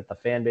game that the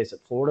fan base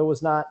at Florida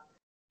was not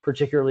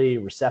particularly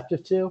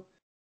receptive to.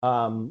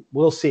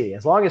 We'll see.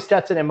 As long as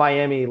Stetson and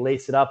Miami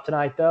lace it up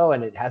tonight, though,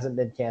 and it hasn't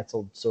been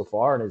canceled so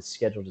far and is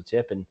scheduled to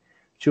tip in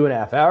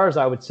 2.5 hours,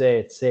 I would say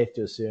it's safe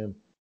to assume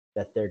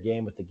that their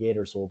game with the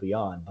Gators will be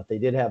on. But they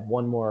did have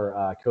one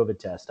more COVID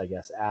test, I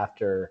guess,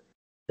 after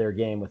their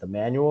game with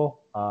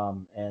Emmanuel.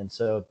 And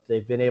so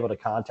they've been able to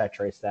contact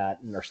trace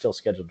that and are still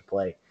scheduled to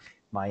play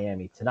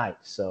Miami tonight,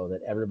 so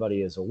that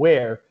everybody is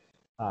aware.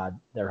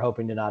 They're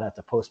hoping to not have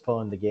to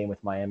postpone the game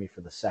with Miami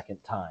for the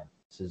second time.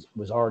 This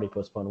was already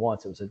postponed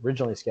once. It was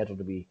originally scheduled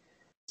to be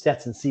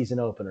Stetson's season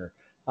opener.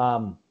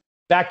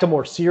 Back to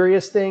more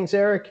serious things,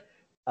 Eric.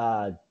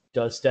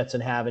 Does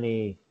Stetson have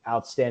any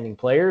outstanding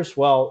players?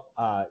 Well,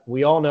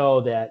 we all know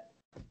that,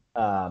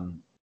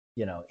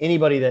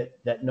 anybody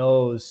that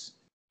knows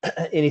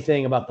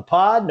anything about the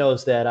pod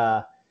knows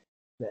that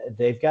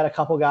they've got a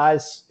couple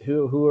guys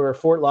who are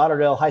Fort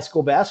Lauderdale high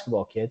school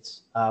basketball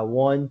kids.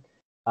 One,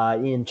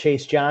 Ian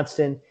Chase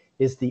Johnston,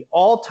 is the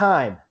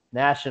all-time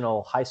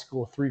national high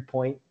school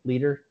three-point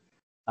leader,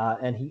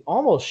 and he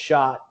almost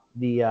shot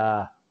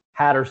the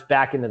Hatters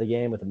back into the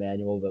game with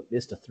Emmanuel, but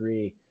missed a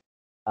three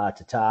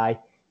to tie.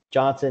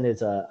 Johnson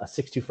is a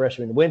 6'2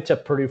 freshman, went to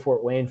Purdue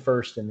Fort Wayne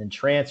first and then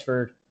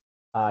transferred,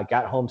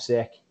 got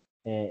homesick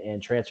and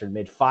transferred,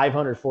 made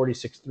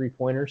 546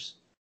 three-pointers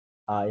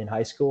in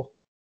high school,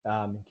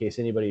 in case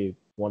anybody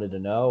wanted to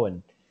know,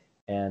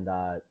 and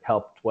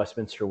helped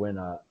Westminster win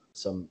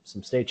some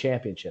state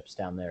championships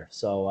down there.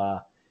 So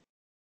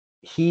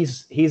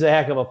he's a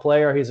heck of a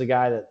player. He's a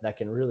guy that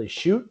can really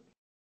shoot,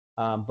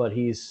 but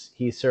he's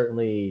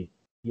certainly,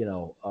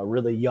 a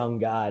really young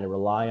guy to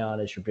rely on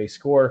as your big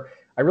scorer.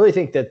 I really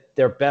think that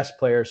their best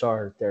players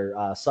are their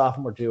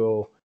sophomore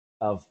duo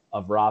of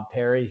Rob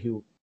Perry,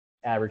 who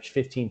averaged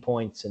 15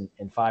 points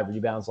and 5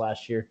 rebounds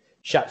last year,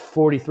 shot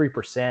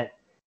 43%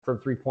 from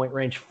three-point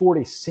range,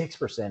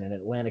 46% in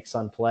Atlantic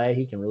Sun play.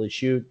 He can really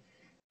shoot.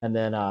 And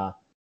then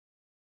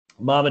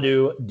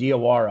Mamadou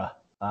Diawara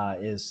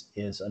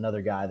is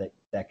another guy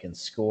that can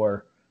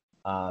score,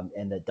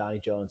 and that Donnie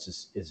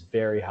Jones is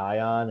very high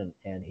on.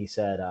 And he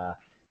said,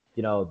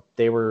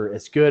 they were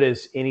as good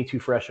as any two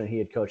freshmen he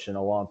had coached in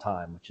a long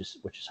time, which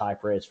is high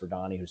praise for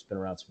Donnie, who's been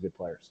around some good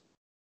players.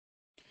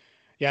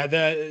 Yeah,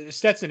 the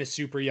Stetson is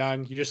super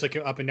young. You just look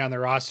up and down the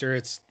roster;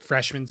 it's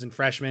freshmen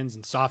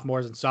and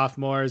sophomores and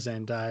sophomores,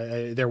 and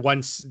their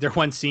one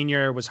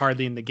senior was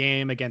hardly in the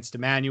game against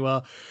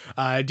Emmanuel.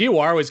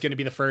 Diawara was going to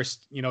be the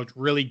first,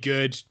 really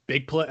good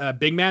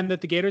big man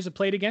that the Gators have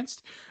played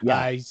against.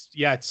 Yeah. It's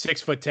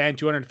 6'10",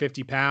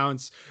 250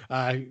 pounds.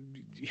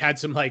 Had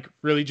some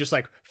really just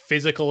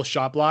physical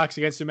shot blocks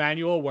against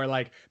Emmanuel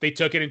where they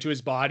took it into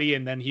his body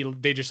and then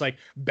they just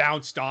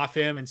bounced off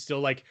him and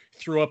still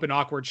threw up an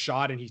awkward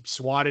shot and he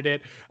swatted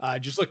it.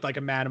 Just looked like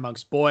a man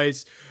amongst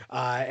boys,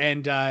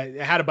 and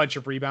had a bunch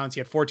of rebounds. He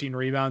had 14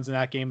 rebounds in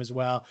that game as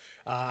well.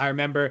 I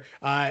remember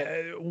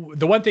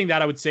the one thing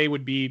that I would say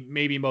would be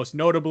maybe most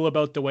notable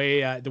about the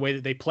way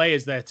that they play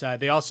is that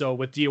they also,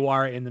 with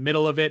Diawara in the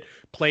middle of it,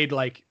 played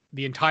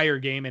the entire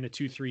game in a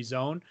 2-3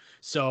 zone.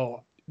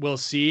 So we'll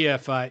see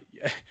if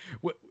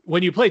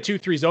when you play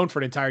 2-3 zone for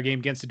an entire game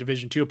against a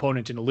Division II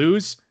opponent and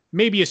lose,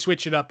 maybe you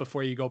switch it up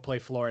before you go play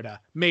Florida.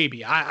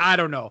 Maybe I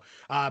don't know,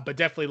 but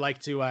definitely like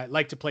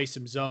to play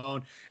some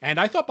zone. And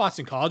I thought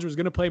Boston College was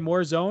going to play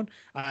more zone,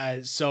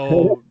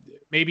 so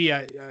maybe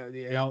I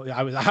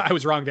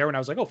was wrong there when I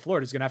was like, oh,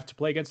 Florida's going to have to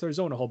play against their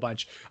zone a whole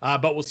bunch.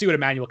 But we'll see what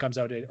Emmanuel comes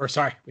out in, or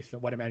sorry,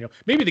 what Emmanuel.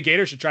 Maybe the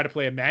Gators should try to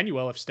play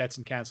Emmanuel if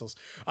Stetson cancels.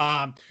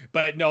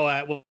 But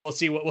no, we'll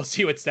see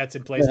what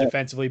Stetson plays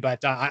defensively.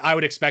 But I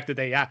would expect that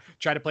they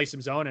try to play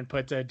some zone and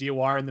put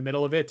Diawara in the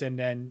middle of it and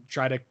then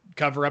try to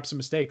cover up some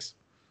mistakes.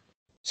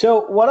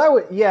 So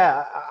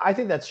I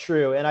think that's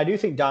true. And I do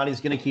think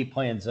Donnie's going to keep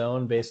playing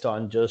zone based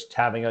on just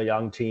having a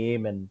young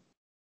team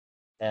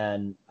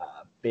and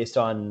based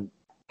on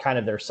kind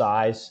of their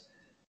size.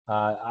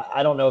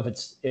 I don't know if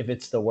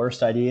it's the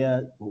worst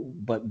idea,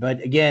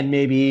 but again,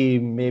 maybe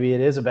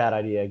it is a bad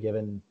idea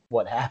given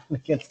what happened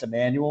against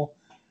Emmanuel.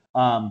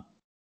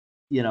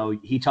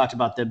 He talked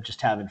about them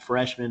just having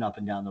freshmen up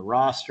and down the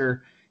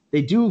roster.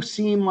 They do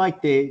seem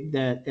like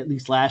that at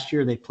least last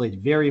year they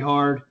played very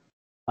hard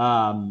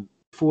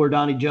for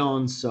Donnie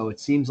Jones. So it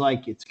seems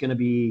like it's going to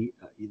be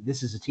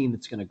this is a team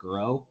that's going to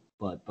grow,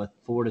 but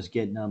Florida's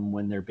getting them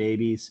when they're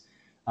babies.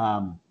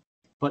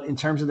 But in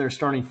terms of their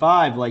starting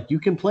five, you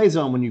can play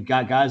zone when you've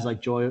got guys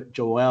like Joel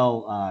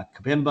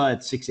Kabimba at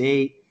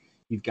 6'8".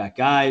 You've got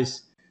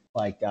guys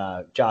like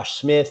Josh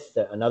Smith,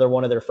 another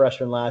one of their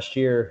freshmen last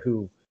year,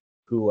 who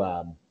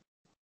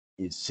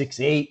is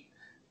 6'8".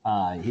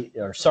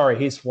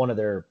 He's one of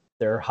their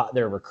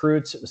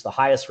recruits. It was the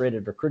highest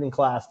rated recruiting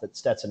class that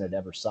Stetson had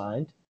ever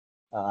signed.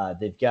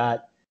 They've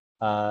got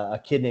a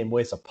kid named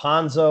Wesa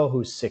Ponzo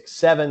who's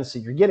 6'7". So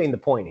you're getting the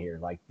point here.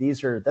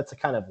 That's the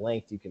kind of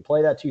length you can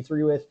play that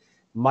 2-3 with.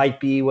 Might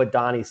be what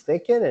Donnie's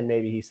thinking, and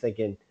maybe he's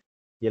thinking,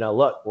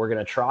 look, we're going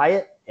to try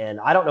it. And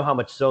I don't know how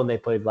much zone they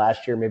played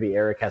last year. Maybe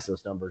Eric has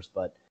those numbers,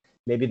 but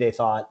maybe they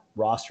thought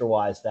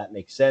roster-wise that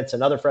makes sense.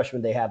 Another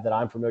freshman they have that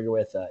I'm familiar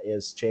with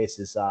is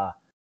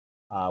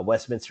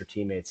Westminster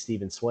teammate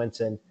Steven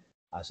Swenson.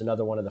 Is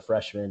another one of the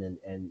freshmen,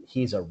 and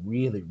he's a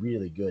really,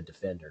 really good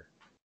defender,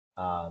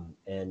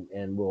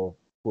 and will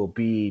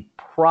be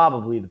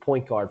probably the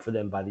point guard for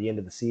them by the end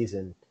of the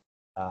season.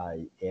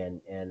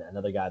 And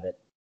another guy that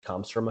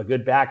comes from a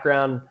good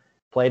background,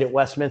 played at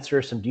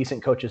Westminster, some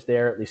decent coaches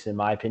there, at least in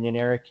my opinion,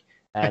 Eric,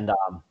 and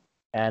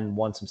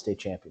won some state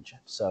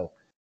championships. So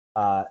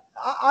I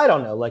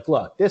don't know.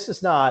 Look, this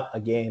is not a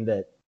game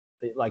that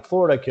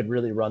Florida could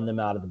really run them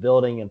out of the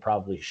building and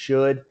probably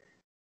should.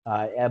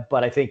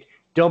 But I think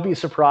don't be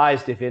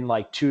surprised if in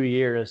 2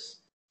 years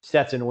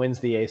Stetson wins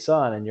the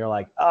ASUN and you're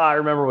like, oh, I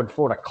remember when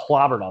Florida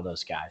clobbered all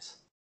those guys.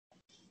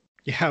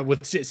 Yeah,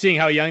 with seeing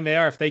how young they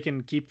are, if they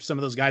can keep some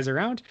of those guys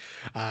around,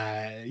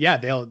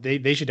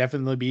 they should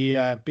definitely be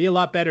a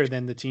lot better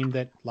than the team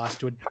that lost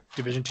to a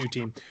Division II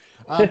team.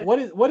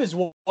 What is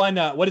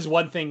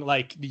one thing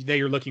that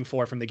you're looking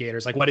for from the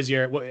Gators? What is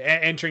your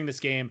entering this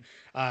game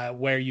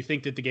where you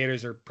think that the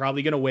Gators are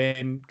probably going to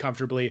win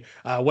comfortably?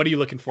 What are you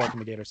looking for from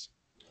the Gators?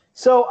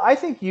 So I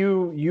think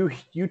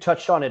you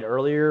touched on it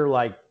earlier.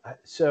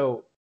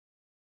 So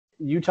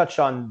you touched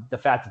on the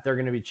fact that they're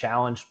going to be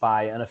challenged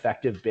by an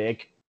effective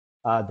big.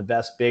 The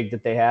best big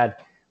that they had.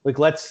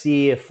 Let's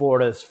see if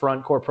Florida's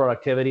front court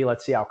productivity,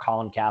 let's see how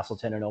Colin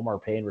Castleton and Omar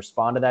Payne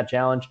respond to that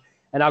challenge.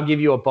 And I'll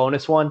give you a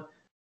bonus one.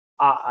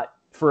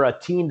 For a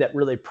team that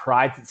really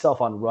prides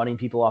itself on running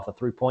people off a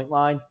three-point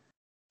line,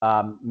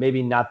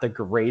 maybe not the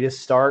greatest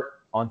start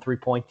on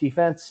three-point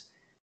defense.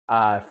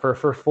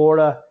 For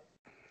Florida,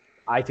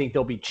 I think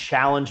they'll be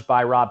challenged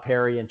by Rob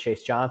Perry and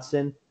Chase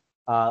Johnston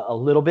a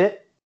little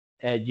bit.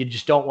 And you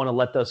just don't want to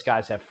let those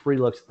guys have free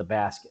looks at the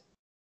basket.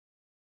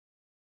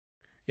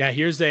 Yeah,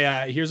 here's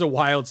a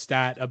wild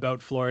stat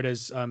about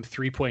Florida's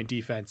 3-point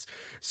defense.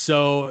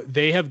 So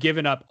they have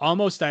given up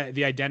almost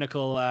the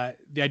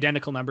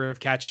identical number of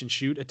catch and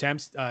shoot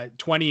attempts,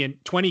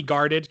 20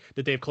 guarded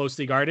that they've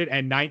closely guarded,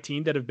 and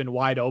 19 that have been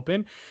wide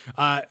open.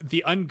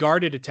 The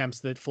unguarded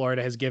attempts that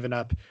Florida has given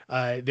up,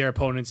 their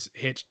opponents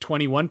hit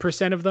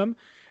 21% of them,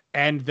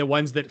 And the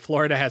ones that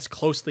Florida has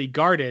closely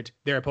guarded,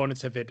 their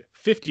opponents have hit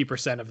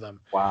 50% of them.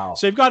 Wow.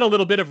 So you've got a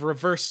little bit of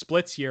reverse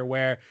splits here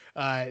where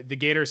the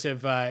Gators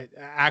have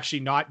actually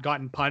not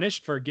gotten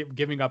punished for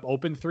giving up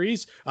open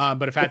threes,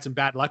 but have had some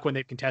bad luck when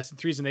they've contested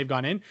threes and they've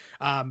gone in.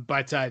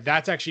 But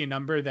that's actually a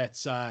number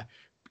that's,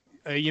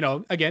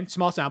 again,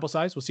 small sample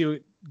size. We'll see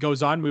what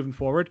goes on moving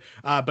forward.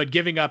 But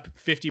giving up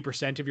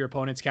 50% of your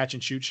opponent's catch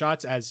and shoot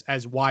shots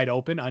as wide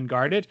open,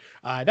 unguarded,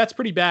 that's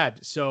pretty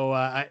bad. So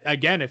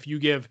again, if you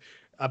give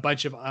a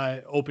bunch of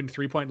open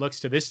 3-point looks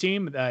to this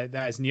team, that,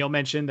 as Neil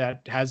mentioned,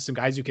 that has some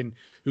guys who can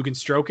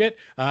stroke it.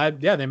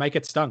 They might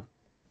get stung.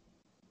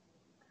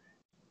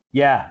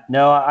 Yeah,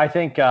 no, I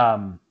think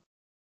you're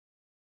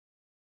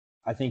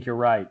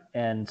right.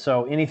 And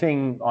so,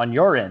 anything on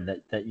your end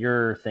that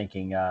you're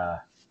thinking,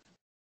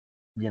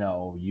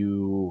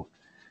 you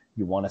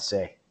want to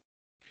say?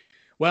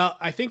 Well,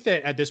 I think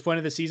that at this point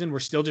of the season, we're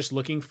still just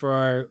looking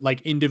for like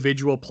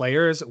individual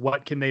players.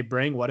 What can they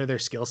bring? What are their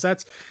skill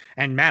sets?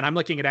 And man, I'm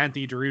looking at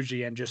Anthony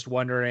Duruji and just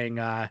wondering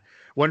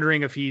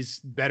if he's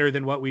better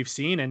than what we've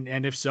seen.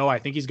 And if so, I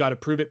think he's got to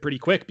prove it pretty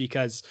quick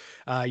because,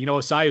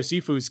 Osayi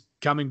Osifu's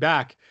coming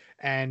back.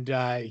 And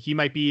he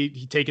might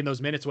be taking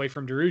those minutes away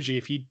from Duruji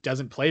if he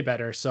doesn't play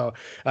better. So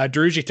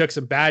Duruji took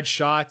some bad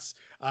shots,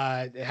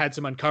 had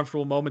some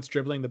uncomfortable moments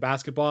dribbling the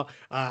basketball.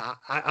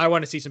 I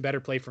want to see some better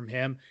play from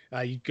him.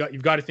 You've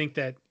got to think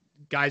that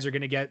guys are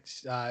going to get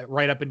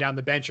right up and down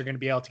the bench are going to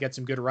be able to get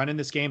some good run in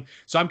this game.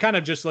 So I'm kind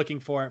of just looking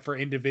for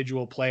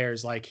individual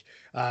players like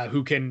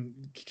who can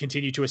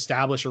continue to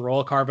establish a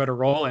role, carve out a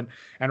role.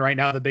 And right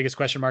now the biggest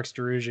question mark's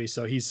Duruji.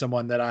 So he's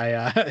someone that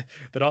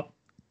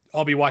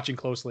I'll be watching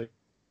closely.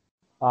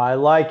 I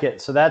like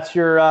it. So that's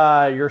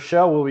your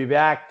show. We'll be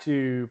back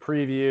to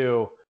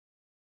preview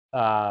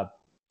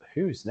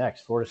who's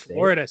next.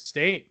 Florida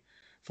State's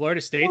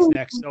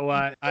next. So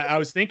I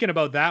was thinking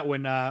about that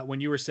when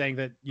you were saying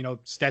that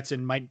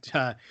Stetson might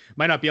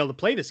not be able to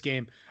play this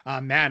game.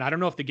 Man, I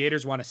don't know if the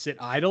Gators want to sit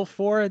idle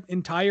for an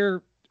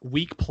entire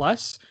week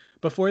plus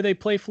before they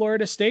play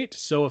Florida State.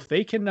 So if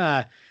they can.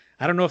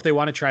 I don't know if they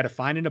want to try to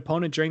find an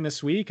opponent during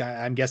this week.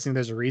 I'm guessing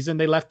there's a reason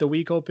they left the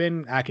week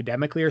open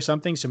academically or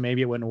something, so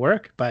maybe it wouldn't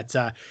work. But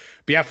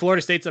yeah,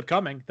 Florida State's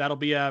upcoming. That'll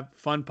be a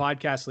fun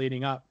podcast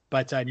leading up.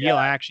 But Neil,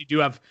 I actually do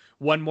have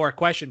one more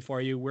question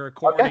for you. We're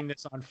recording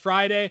this on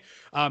Friday.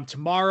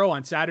 Tomorrow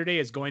on Saturday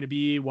is going to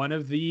be one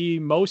of the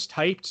most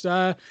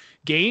hyped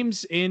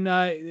games in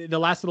the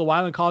last little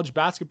while in college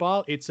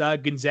basketball. It's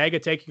Gonzaga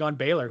taking on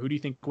Baylor. Who do you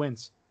think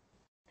wins?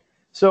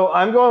 So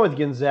I'm going with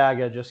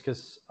Gonzaga just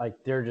because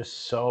they're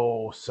just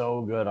so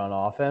good on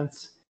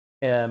offense,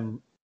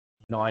 and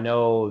I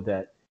know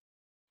that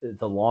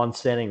the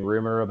long-standing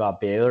rumor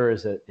about Baylor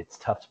is that it's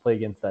tough to play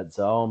against that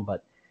zone,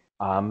 but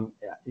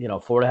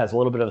Florida has a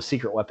little bit of a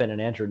secret weapon in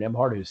Andrew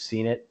Nembhard, who's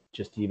seen it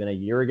just even a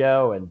year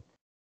ago, and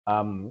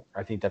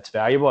I think that's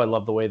valuable. I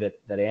love the way that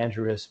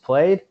Andrew has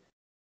played,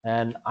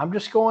 and I'm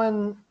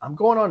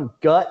going on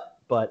gut,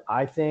 but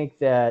I think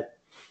that.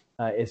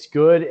 As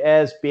good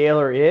as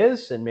Baylor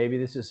is, and maybe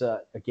this is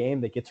a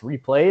game that gets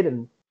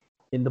replayed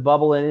in the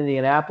bubble in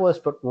Indianapolis,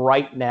 but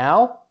right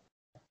now,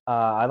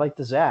 I like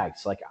the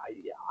Zags.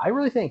 I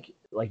really think,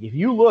 if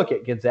you look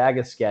at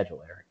Gonzaga's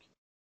schedule, Eric,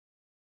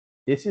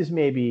 this is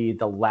maybe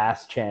the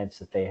last chance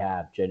that they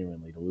have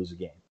genuinely to lose a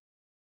game.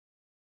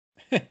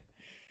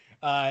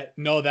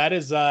 No, that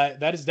is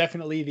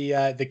definitely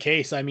the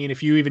case. I mean,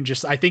 if you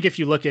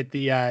look at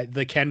the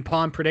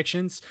KenPom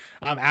predictions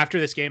after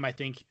this game, I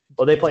think.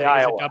 Well, they play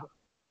Iowa.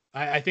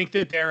 I think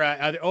that they're.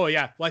 The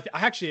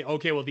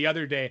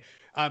other day,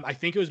 I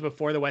think it was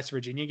before the West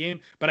Virginia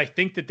game, but I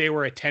think that they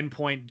were a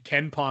 10-point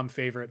KenPom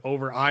favorite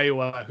over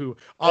Iowa, who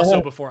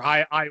also before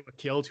Iowa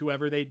killed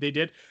whoever they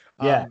did.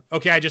 Yeah.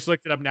 Okay, I just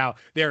looked it up now.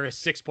 They're a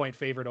 6-point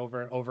favorite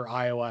over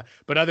Iowa.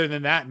 But other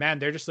than that, man,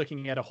 they're just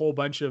looking at a whole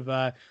bunch of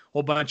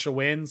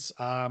wins.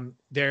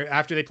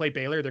 After they play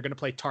Baylor, they're going to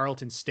play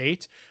Tarleton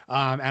State,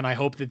 and I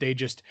hope that they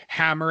just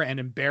hammer and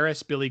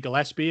embarrass Billy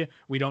Gillispie.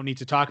 We don't need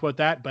to talk about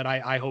that, but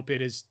I hope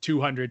it is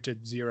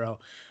 200-0.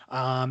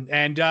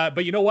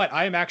 But you know what?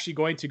 I am actually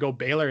going to go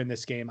Baylor in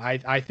this game.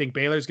 I think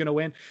Baylor's going to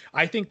win.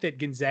 I think that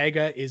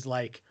Gonzaga is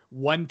like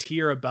one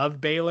tier above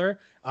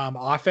Baylor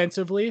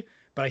offensively.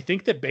 But I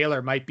think that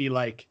Baylor might be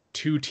like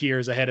 2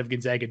 tiers ahead of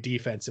Gonzaga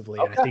defensively.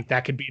 Okay. And I think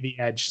that could be the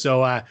edge.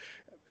 So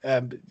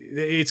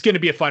it's going to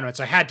be a fun one.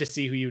 So I had to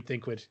see who you would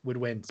think would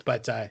win.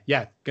 But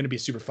going to be a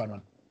super fun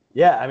one.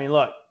 Yeah, I mean,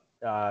 look,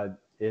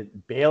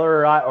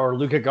 Baylor or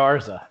Luka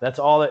Garza, that's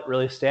all that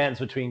really stands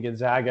between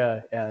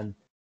Gonzaga and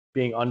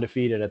being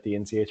undefeated at the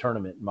NCAA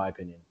tournament, in my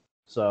opinion.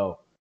 So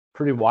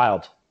pretty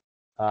wild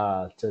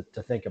to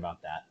think about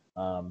that.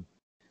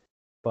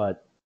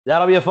 But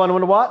that'll be a fun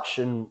one to watch,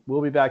 and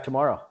we'll be back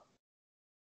tomorrow.